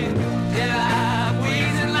city. Till I'm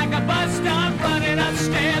wheezing like a bus stop, running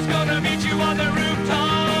upstairs, gonna meet you on the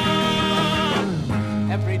rooftop.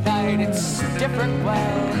 Every night it's different,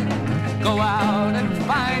 well, go out and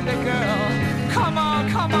find a girl. Come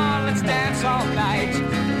on, let's dance all night.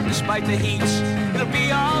 Despite the heat, it'll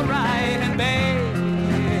be alright. And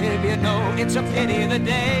babe, you know it's a pity the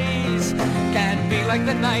days can't be like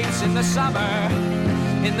the nights in the summer,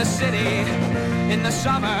 in the city, in the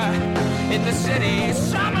summer, in the city,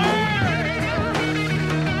 summer.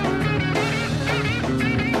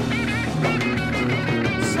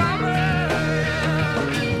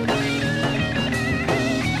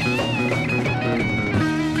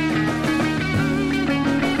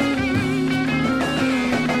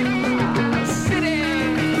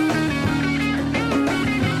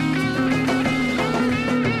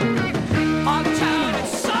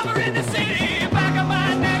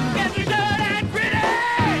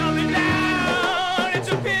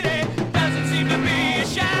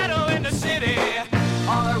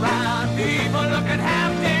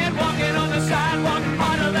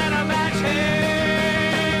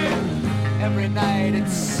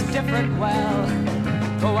 Different, well,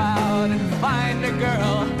 go out and find a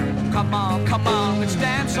girl. Come on, let's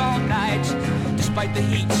dance all night. Despite the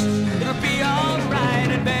heat, it'll be alright.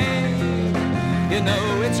 And babe, you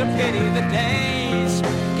know it's a pity the days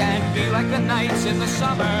can't be like the nights in the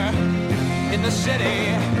summer, in the city,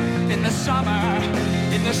 in the summer,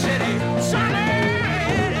 in the city, summer.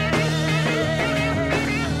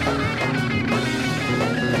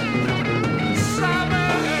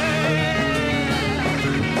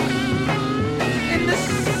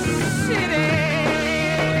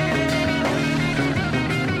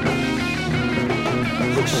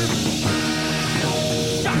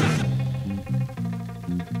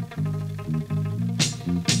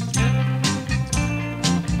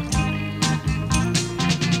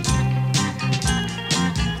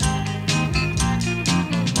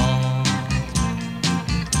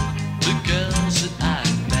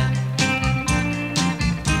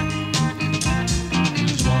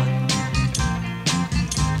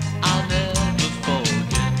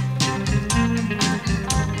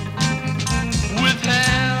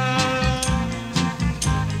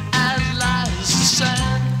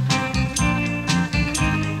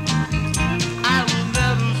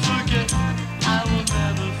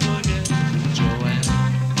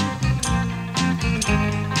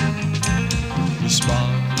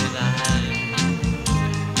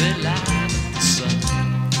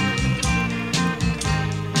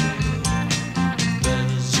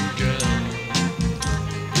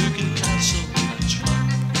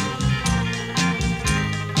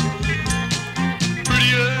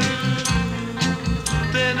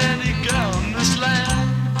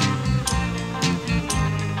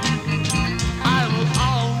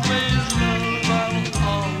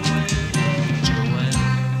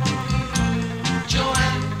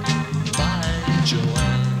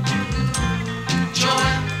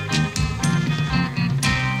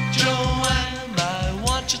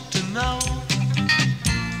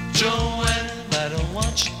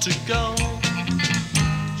 to go.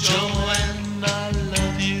 Joanne, I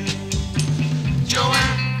love you.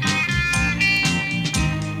 Joanne.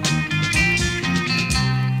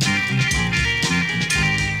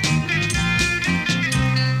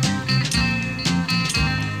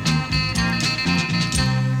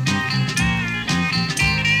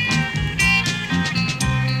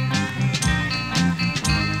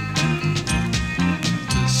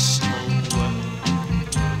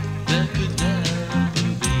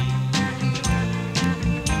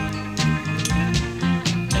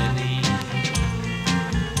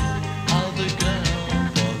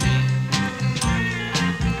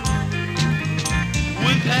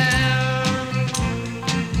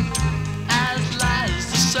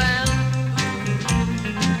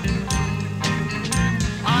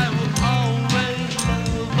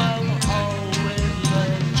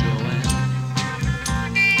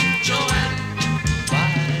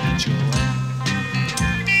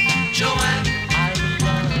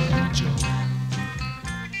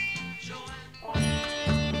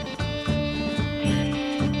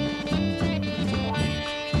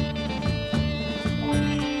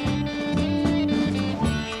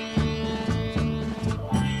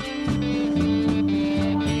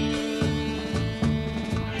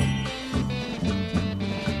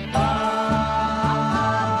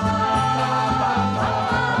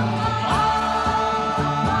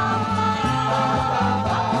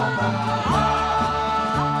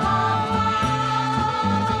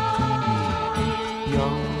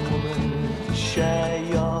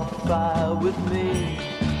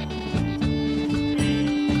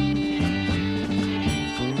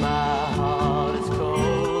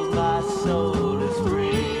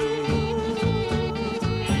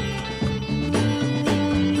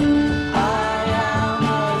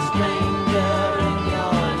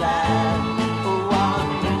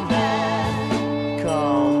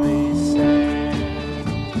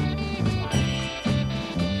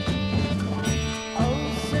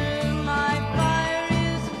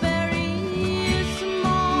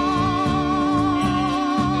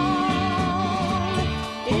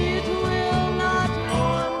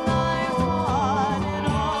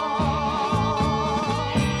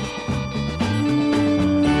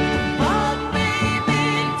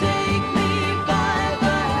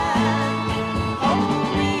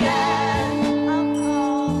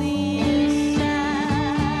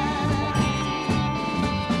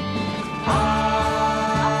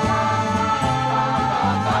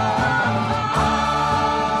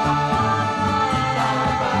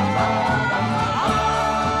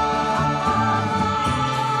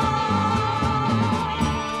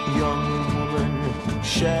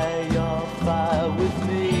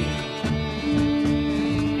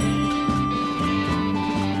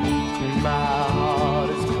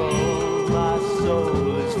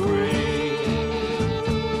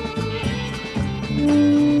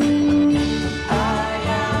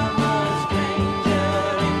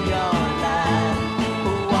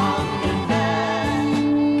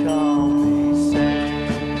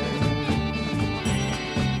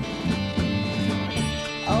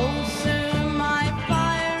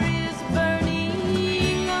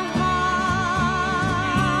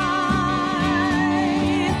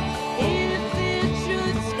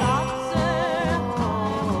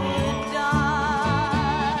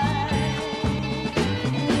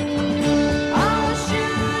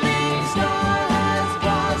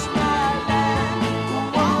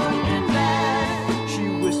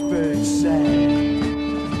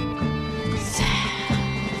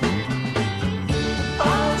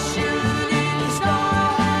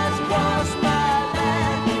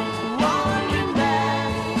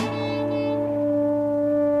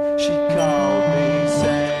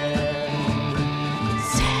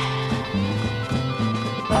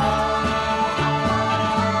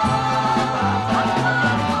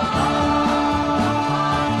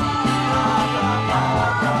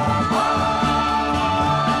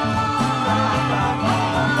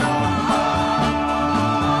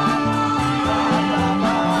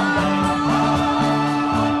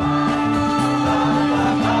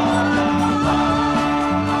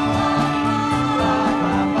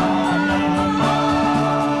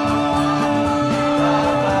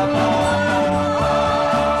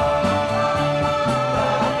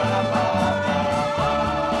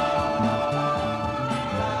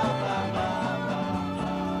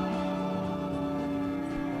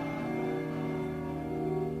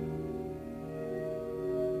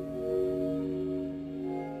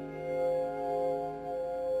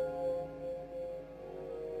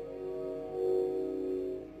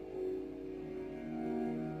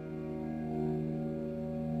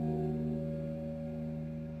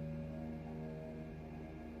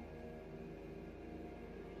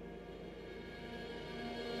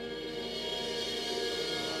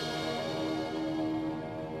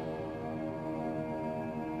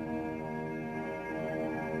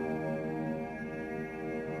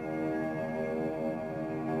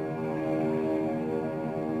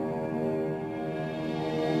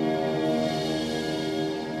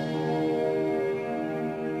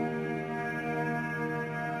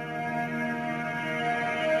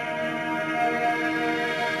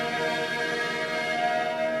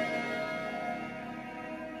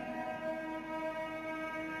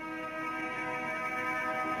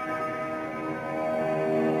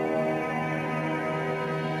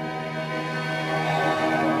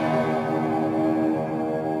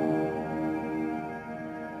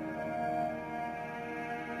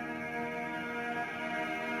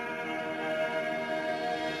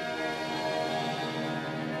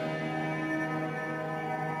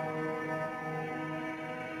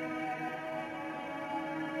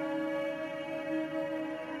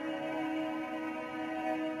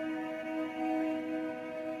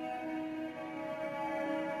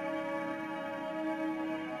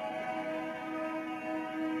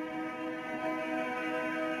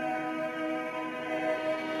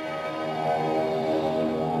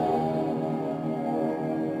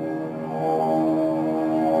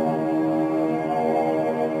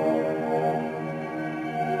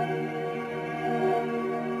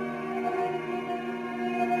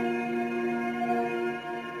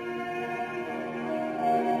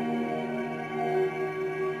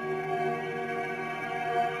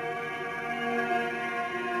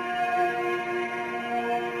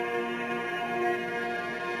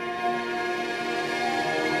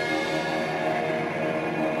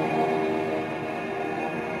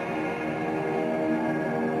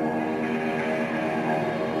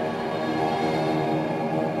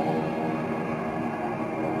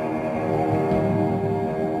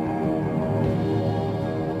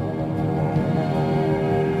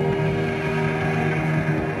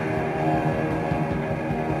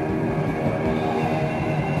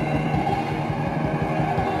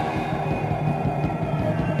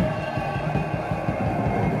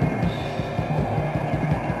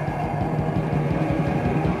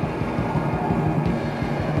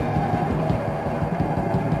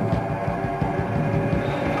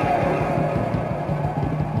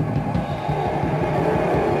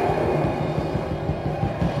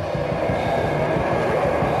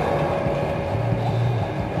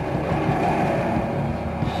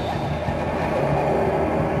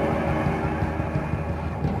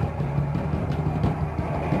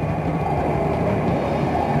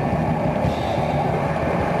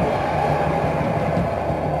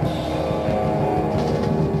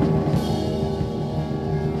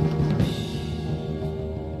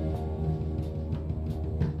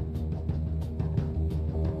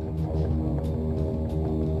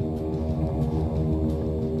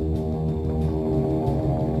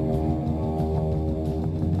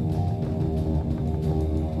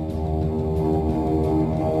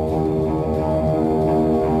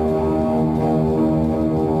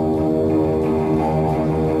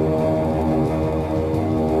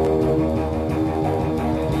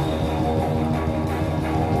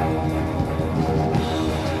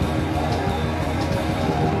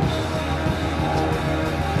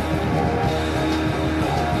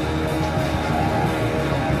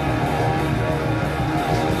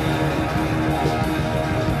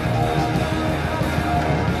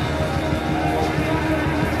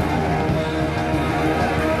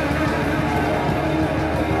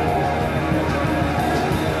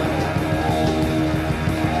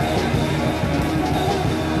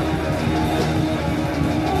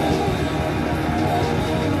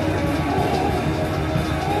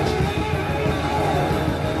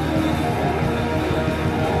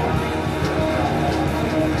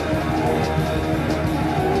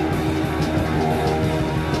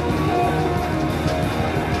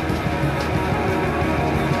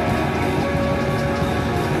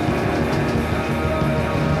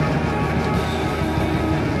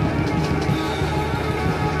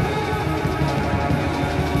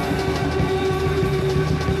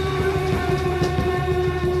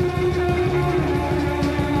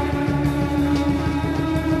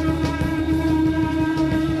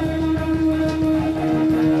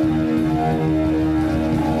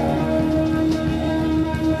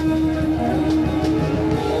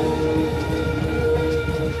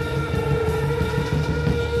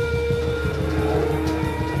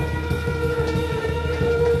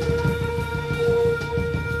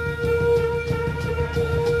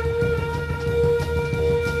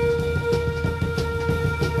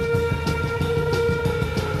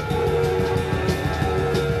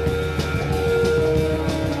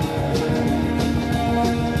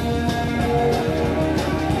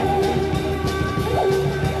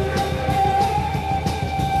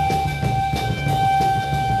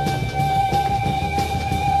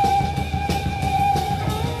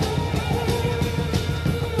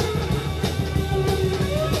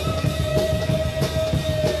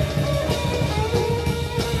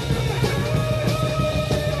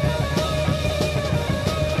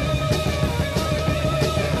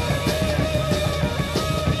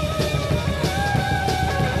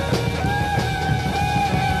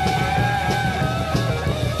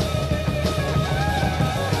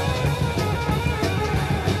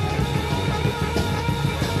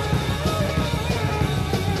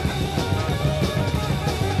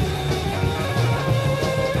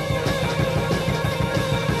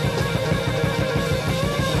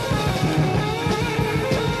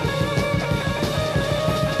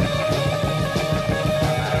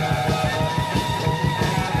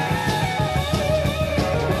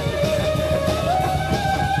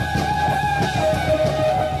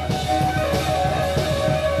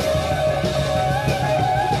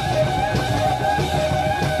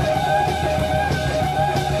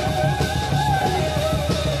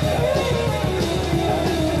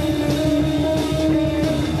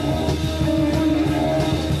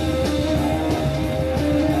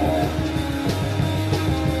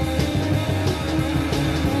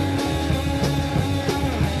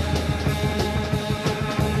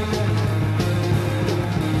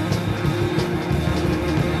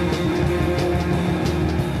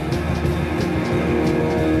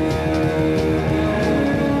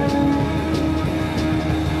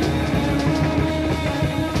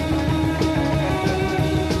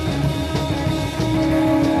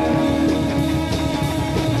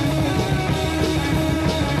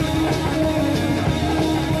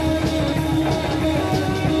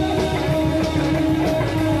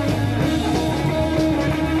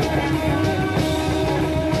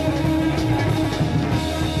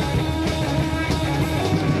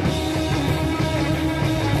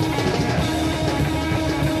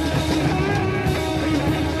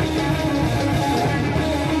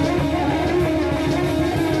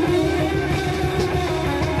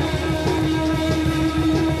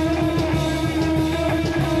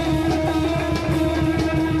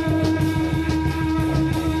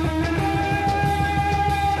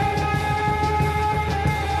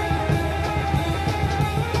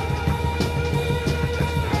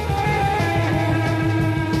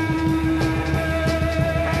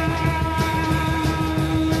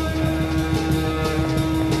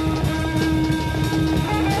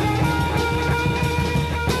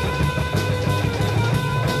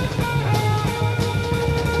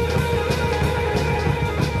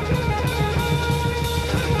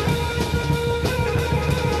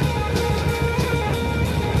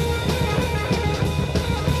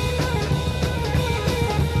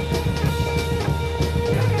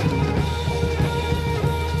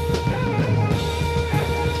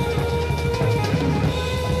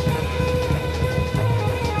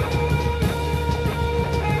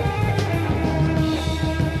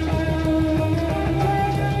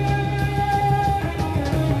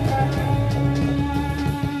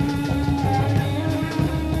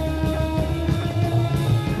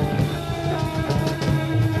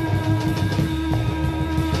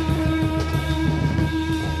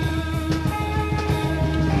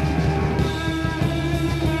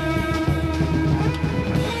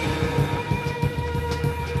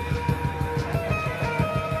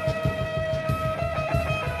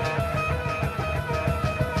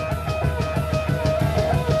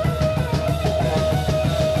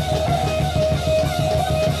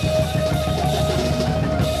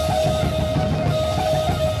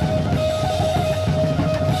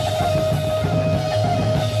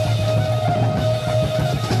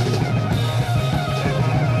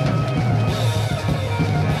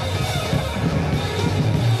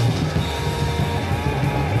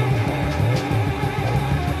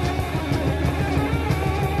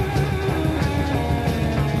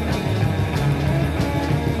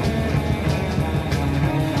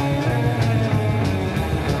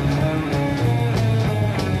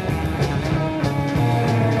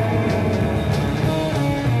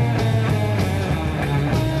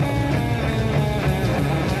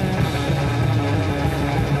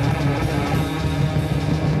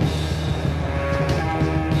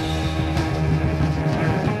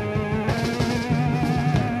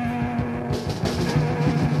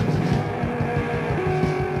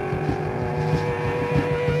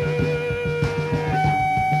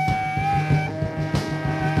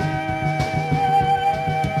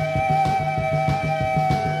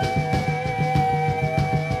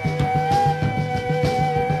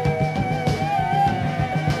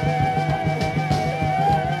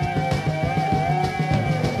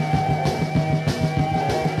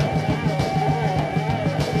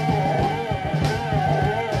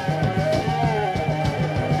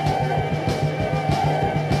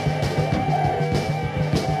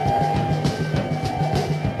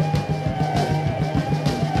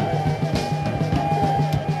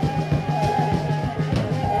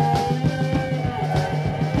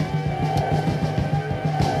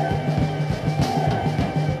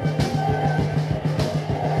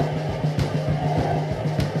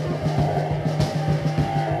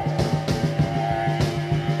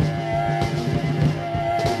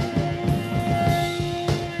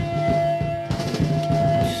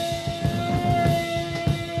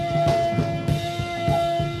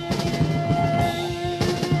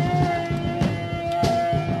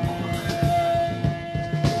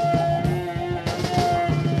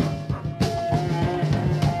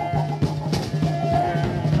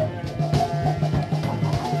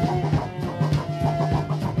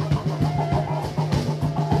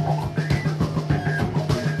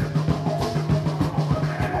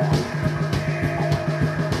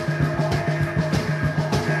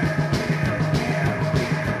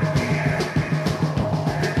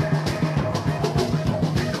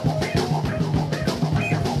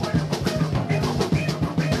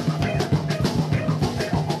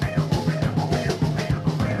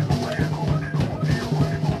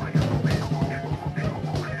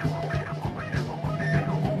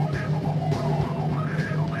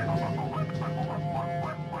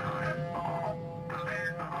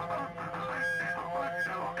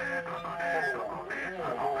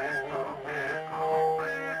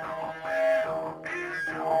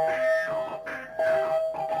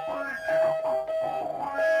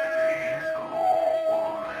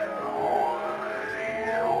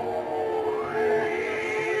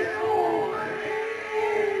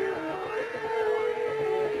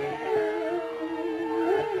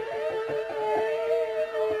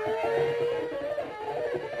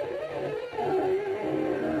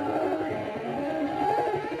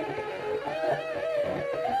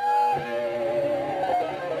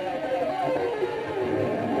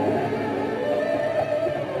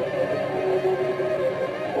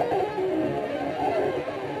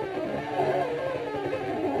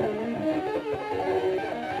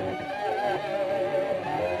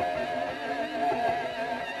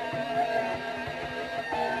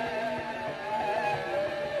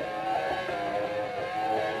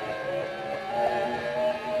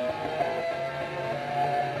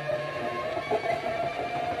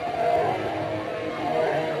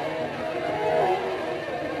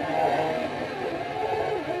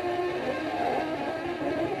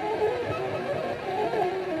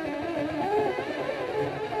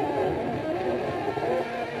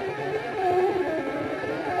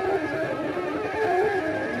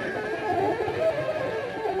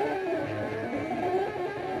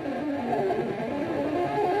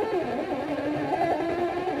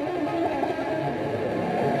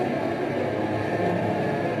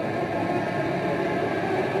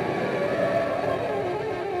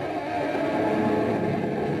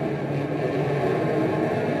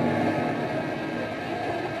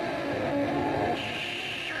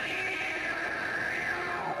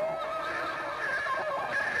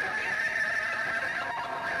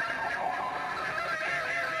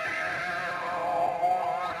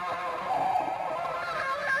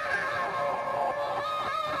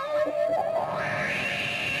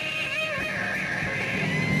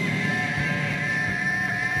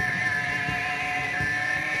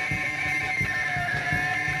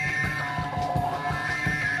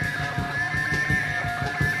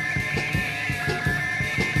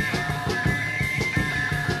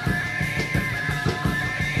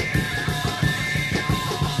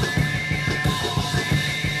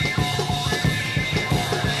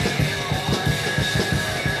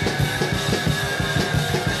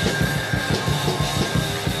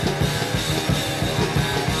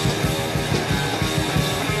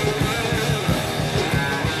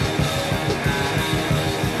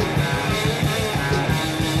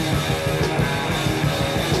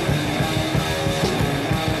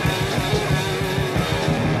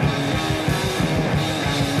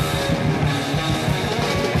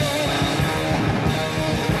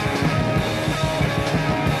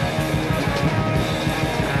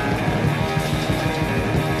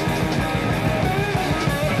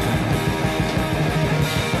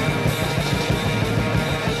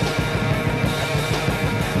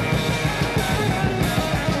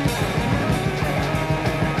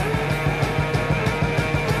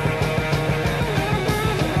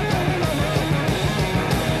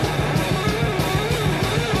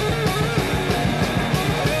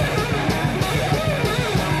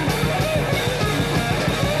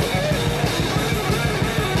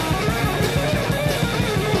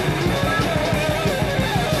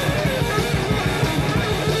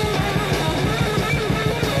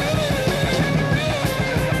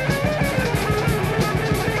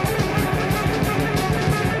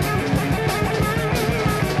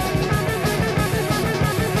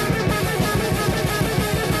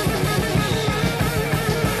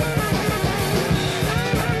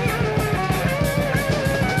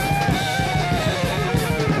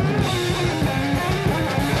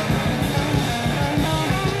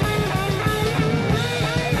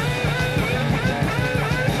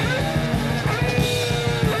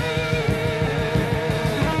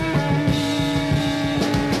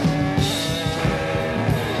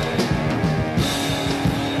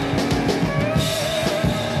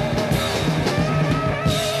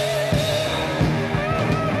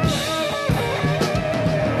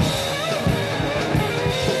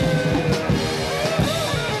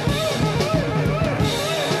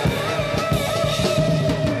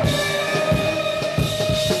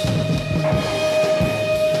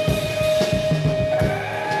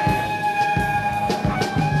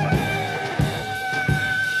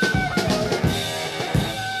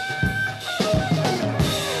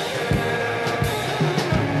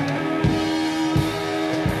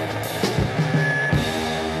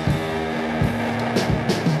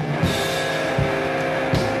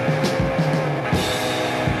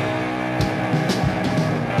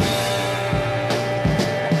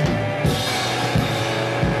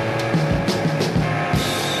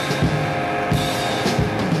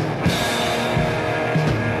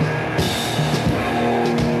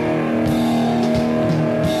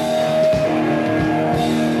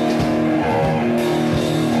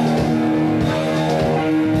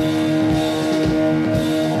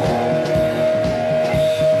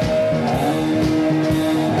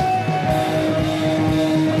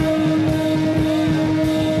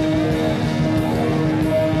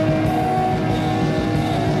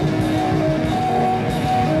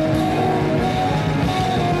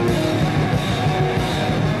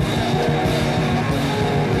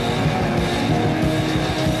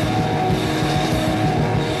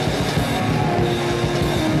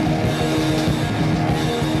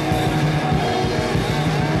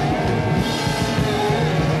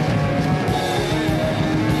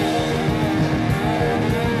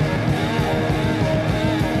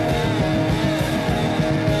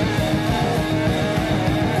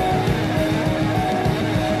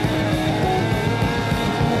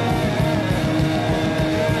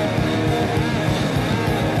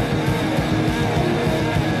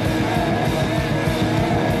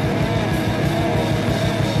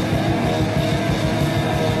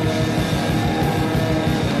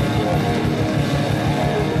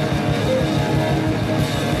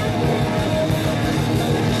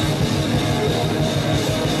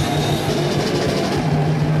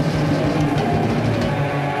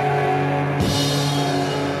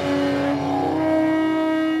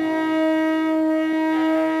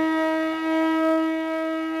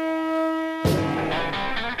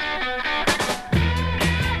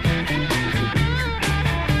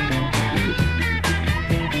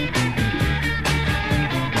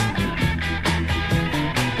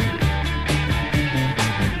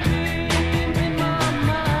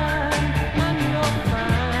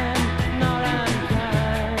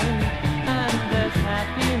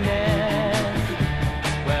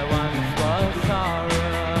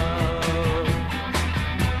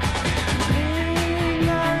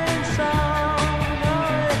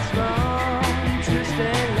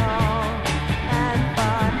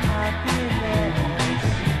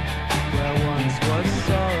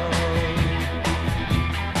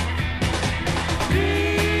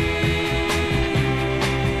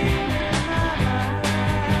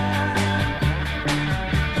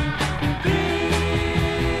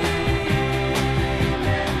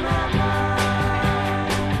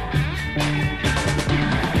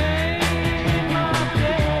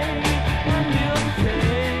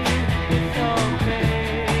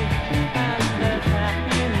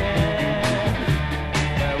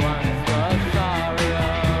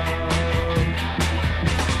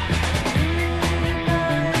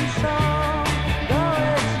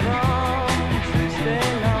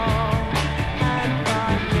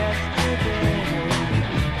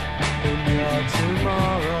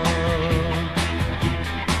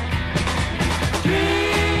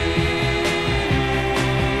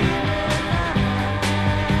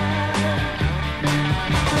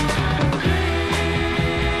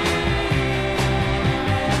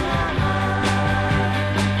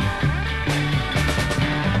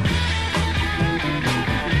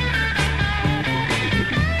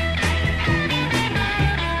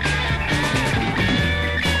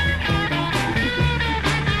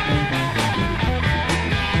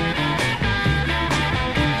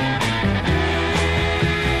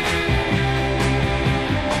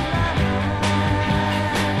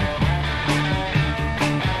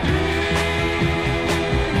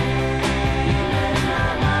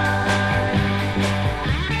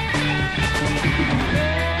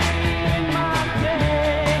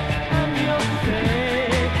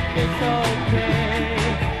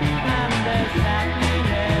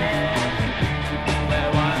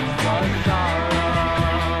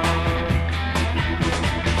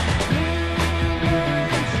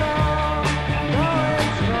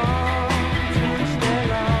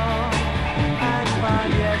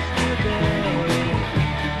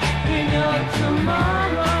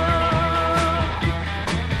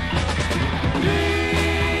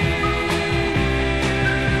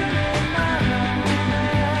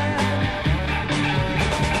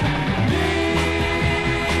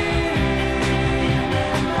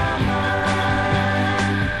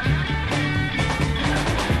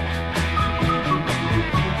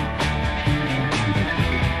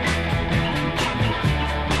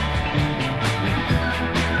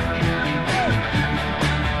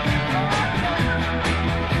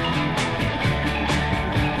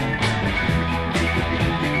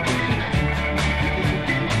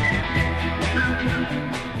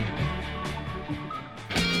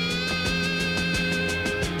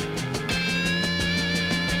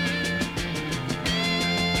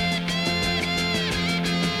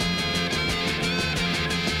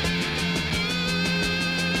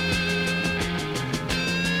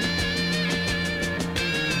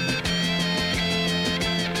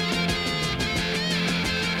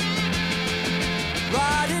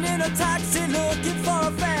 in a taxi looking for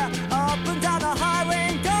a fare, up and down the highway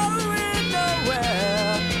and going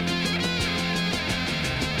nowhere.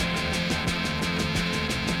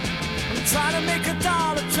 I'm trying to make a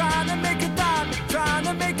dollar, trying to make a dime, trying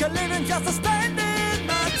to make a living just to spending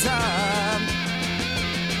my time.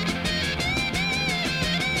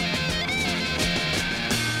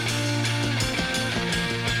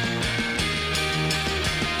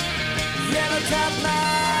 Yellow Cab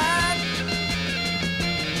Man,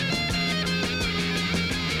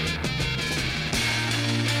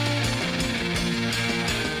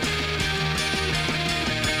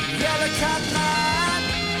 Yellow Cab Man,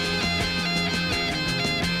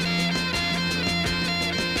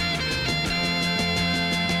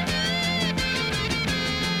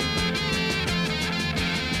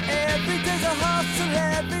 every day's a hustle,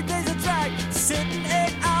 every day's a drag, sitting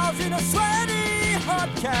 8 hours in a sweaty hot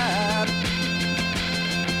cab.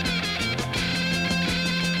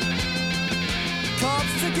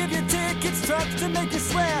 Cops to give you tickets, trucks to make you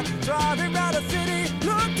swear, driving around the city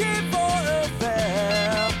looking for a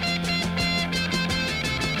fare.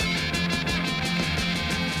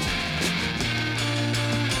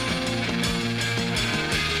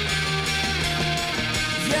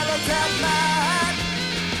 Yellow Cab Man,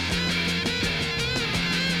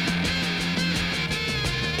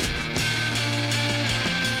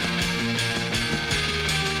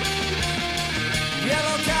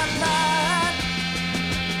 Yellow Cab Man,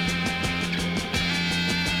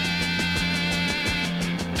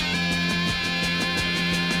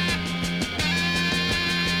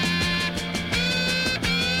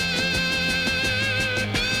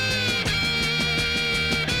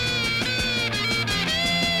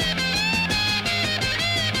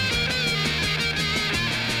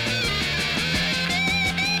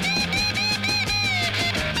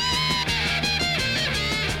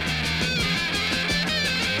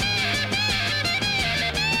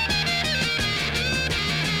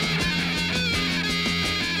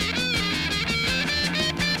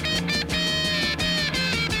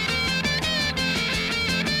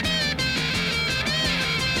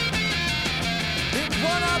 pick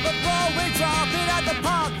one up a Broadway, drop it at the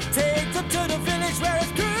park, take them to the village where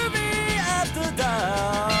it's groovy after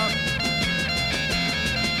dark.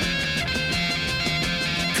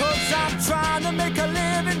 'Cause I'm trying to make a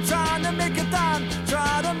living, trying to make a dime,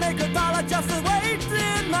 trying to make a dollar just to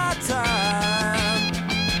wasting my time.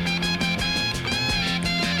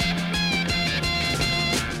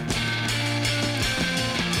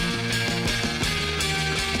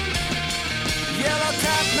 Yellow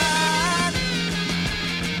Cab Man,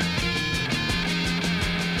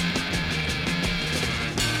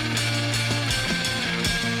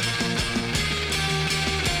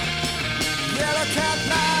 Yellow Cab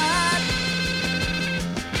Man,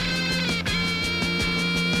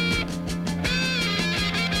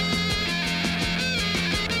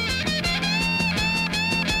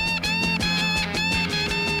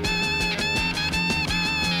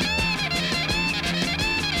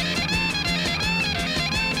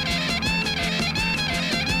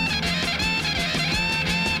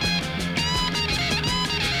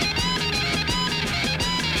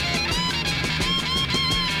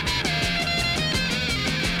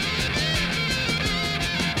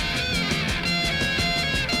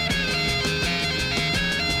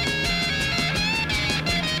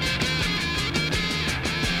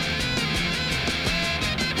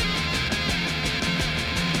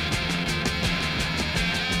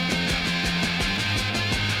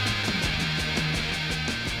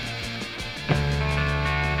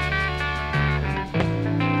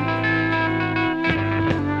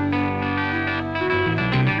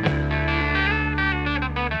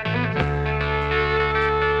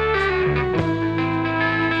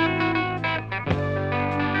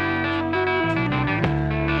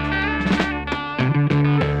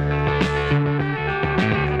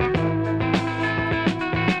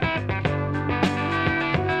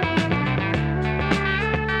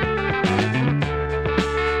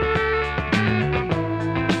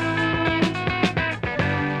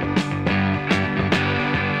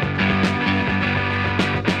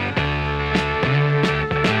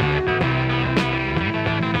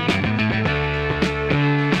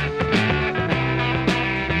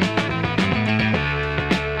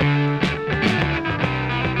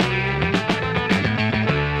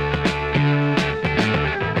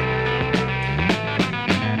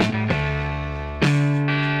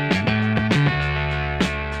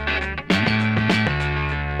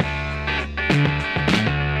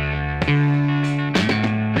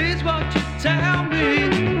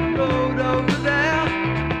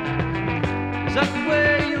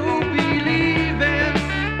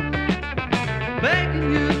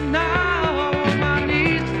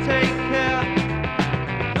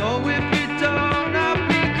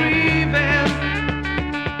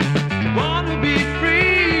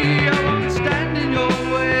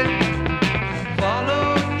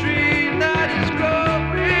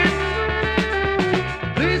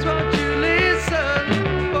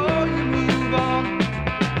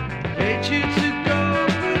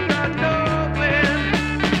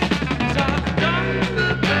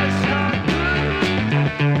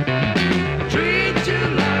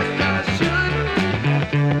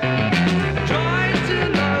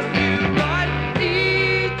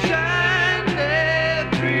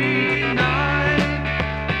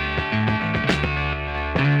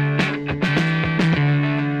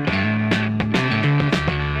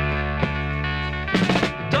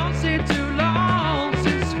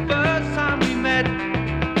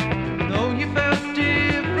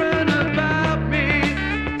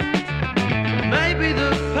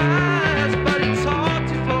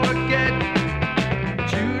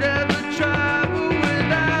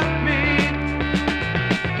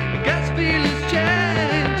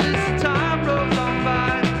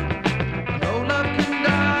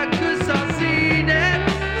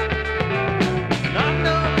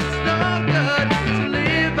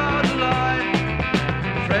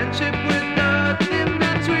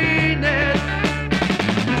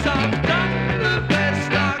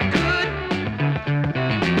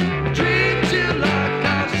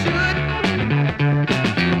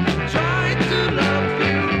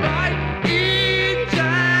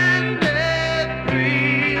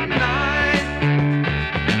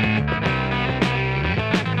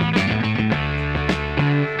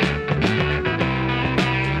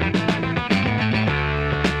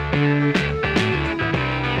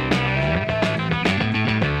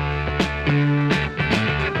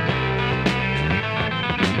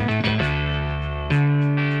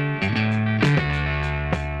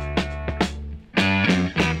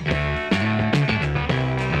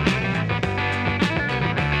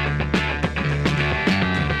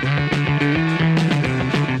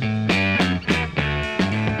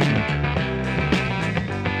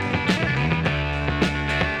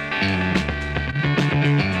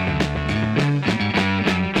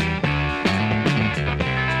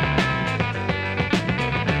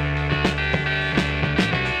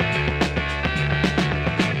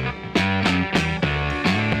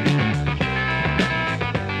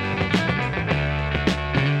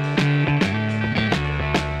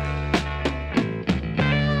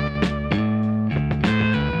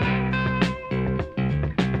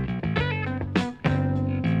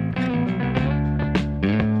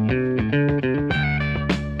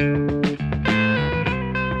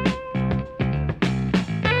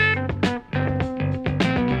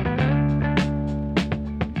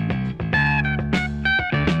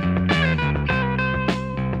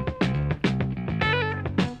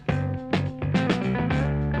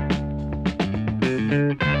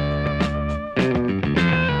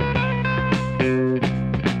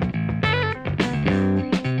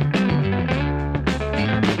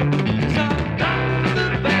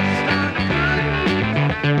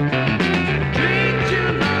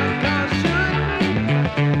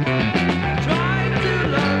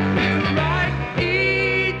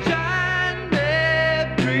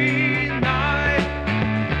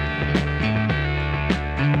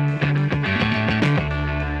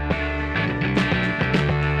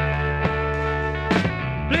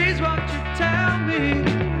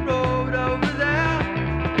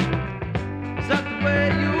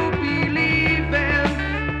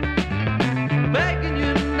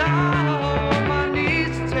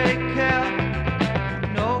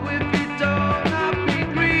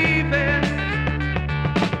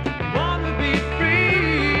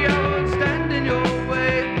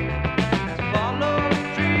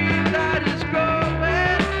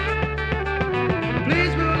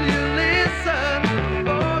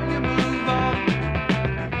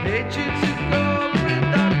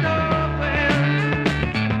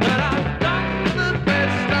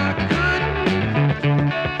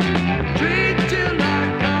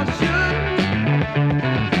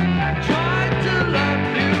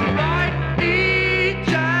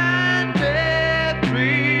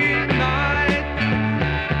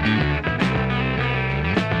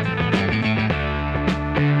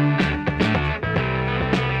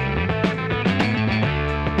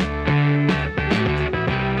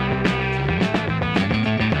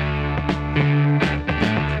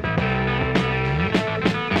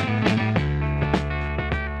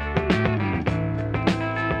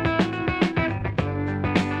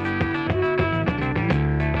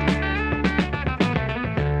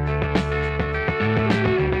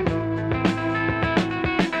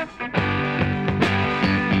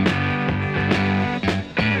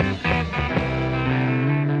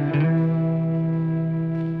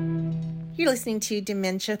 listening to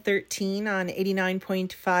Dementia 13 on 89.5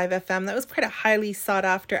 FM. That was quite a highly sought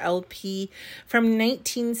after LP from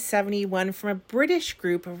 1971 from a British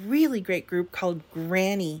group, a really great group called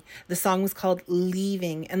Granny. The song was called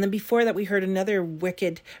Leaving. And then before that, we heard another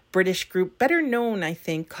wicked British group, better known, I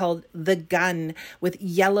think, called The Gun with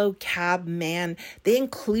Yellow Cab Man. They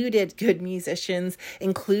included good musicians,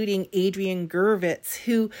 including Adrian Gurvitz,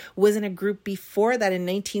 who was in a group before that in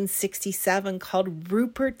 1967 called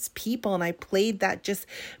Rupert's People, and I played that just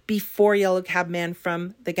before Yellow Cab Man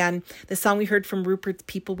from The Gun. The song we heard from Rupert's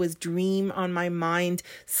People was Dream on My Mind.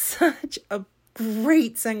 Such a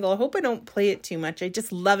great single. I hope I don't play it too much. I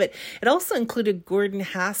just love it. It also included Gordon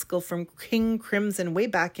Haskell from King Crimson way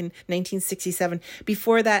back in 1967.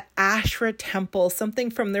 Before that, Ashra Temple, something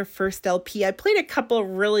from their first LP. I played a couple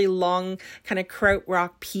really long kind of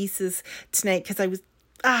krautrock pieces tonight because I was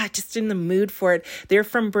just in the mood for it. They're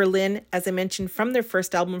from Berlin, as I mentioned, from their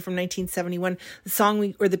first album from 1971.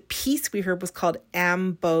 The piece we heard was called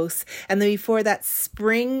Ambos. And then before that,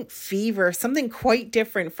 Spring Fever, something quite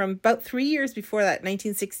different from about 3 years before that,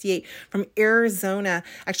 1968, from Arizona,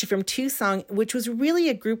 actually from Tucson, which was really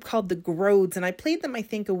a group called the Grodes. And I played them, I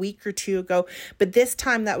think, a week or two ago. But this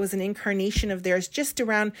time that was an incarnation of theirs just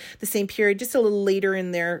around the same period, just a little later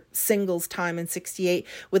in their singles time in 68,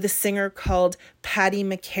 with a singer called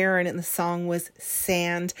Patty McCarran, and the song was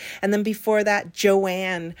Sand. And then before that,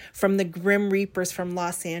 Joanne from the Grim Reapers from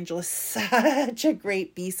Los Angeles. Such a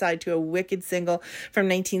great B-side to a wicked single from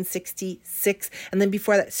 1966. And then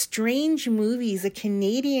before that, Strange Movies, a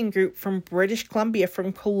Canadian group from British Columbia,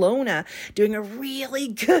 from Kelowna, doing a really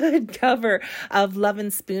good cover of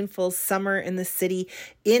Lovin' Spoonful's Summer in the City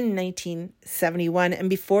in 1971. And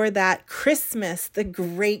before that, Christmas, the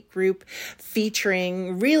great group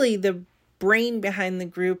featuring really the brain behind the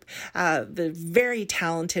group, the very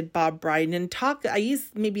talented Bob Bryden. And I use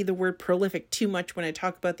maybe the word prolific too much when I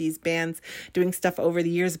talk about these bands doing stuff over the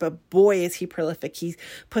years, but boy, is he prolific. He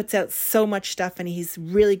puts out so much stuff and he's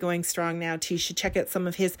really going strong now too. You should check out some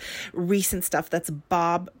of his recent stuff. That's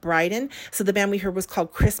Bob Bryden. So the band we heard was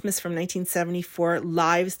called Christmas from 1974,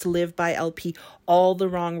 Lives to Live by LP, All the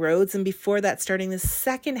Wrong Roads. And before that, starting the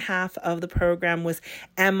second half of the program, was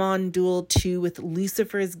Amon Duel 2 with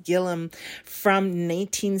Lucifer's Gillum from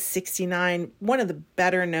 1969, one of the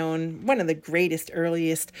better known, one of the greatest,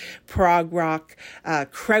 earliest prog rock,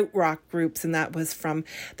 krautrock groups, and that was from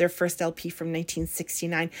their first LP from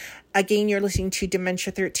 1969. Again, you're listening to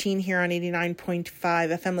Dementia 13 here on 89.5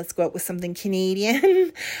 FM. Let's go out with something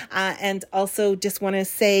Canadian. And also just want to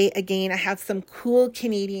say again, I have some cool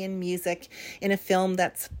Canadian music in a film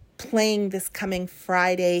that's playing this coming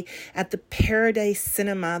Friday at the Paradise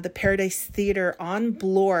Cinema, the Paradise Theatre on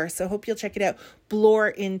Bloor. So I hope you'll check it out. Bloor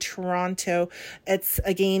in Toronto. It's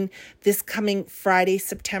again this coming Friday,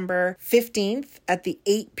 September 15th at the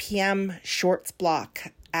 8 p.m. shorts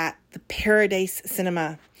block at the Paradise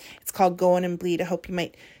Cinema. It's called Go On and Bleed. I hope you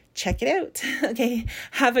might check it out. Okay,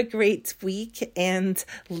 have a great week and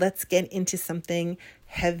let's get into something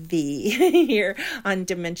heavy here on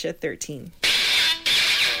Dementia 13.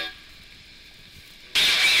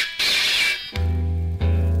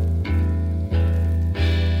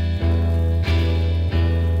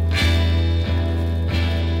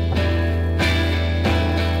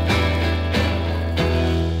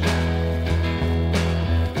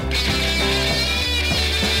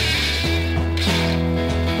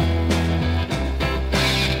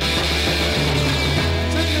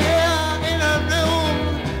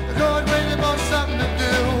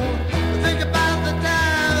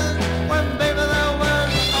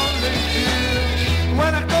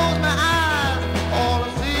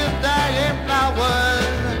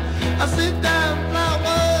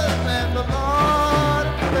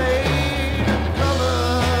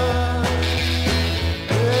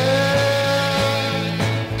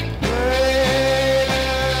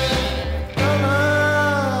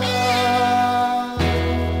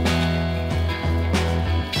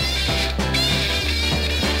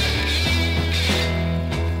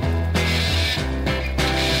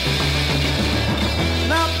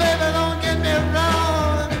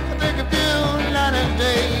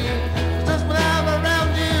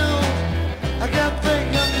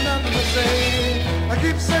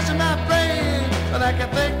 I can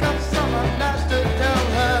think of someone nice to tell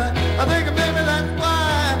her. I think maybe that's why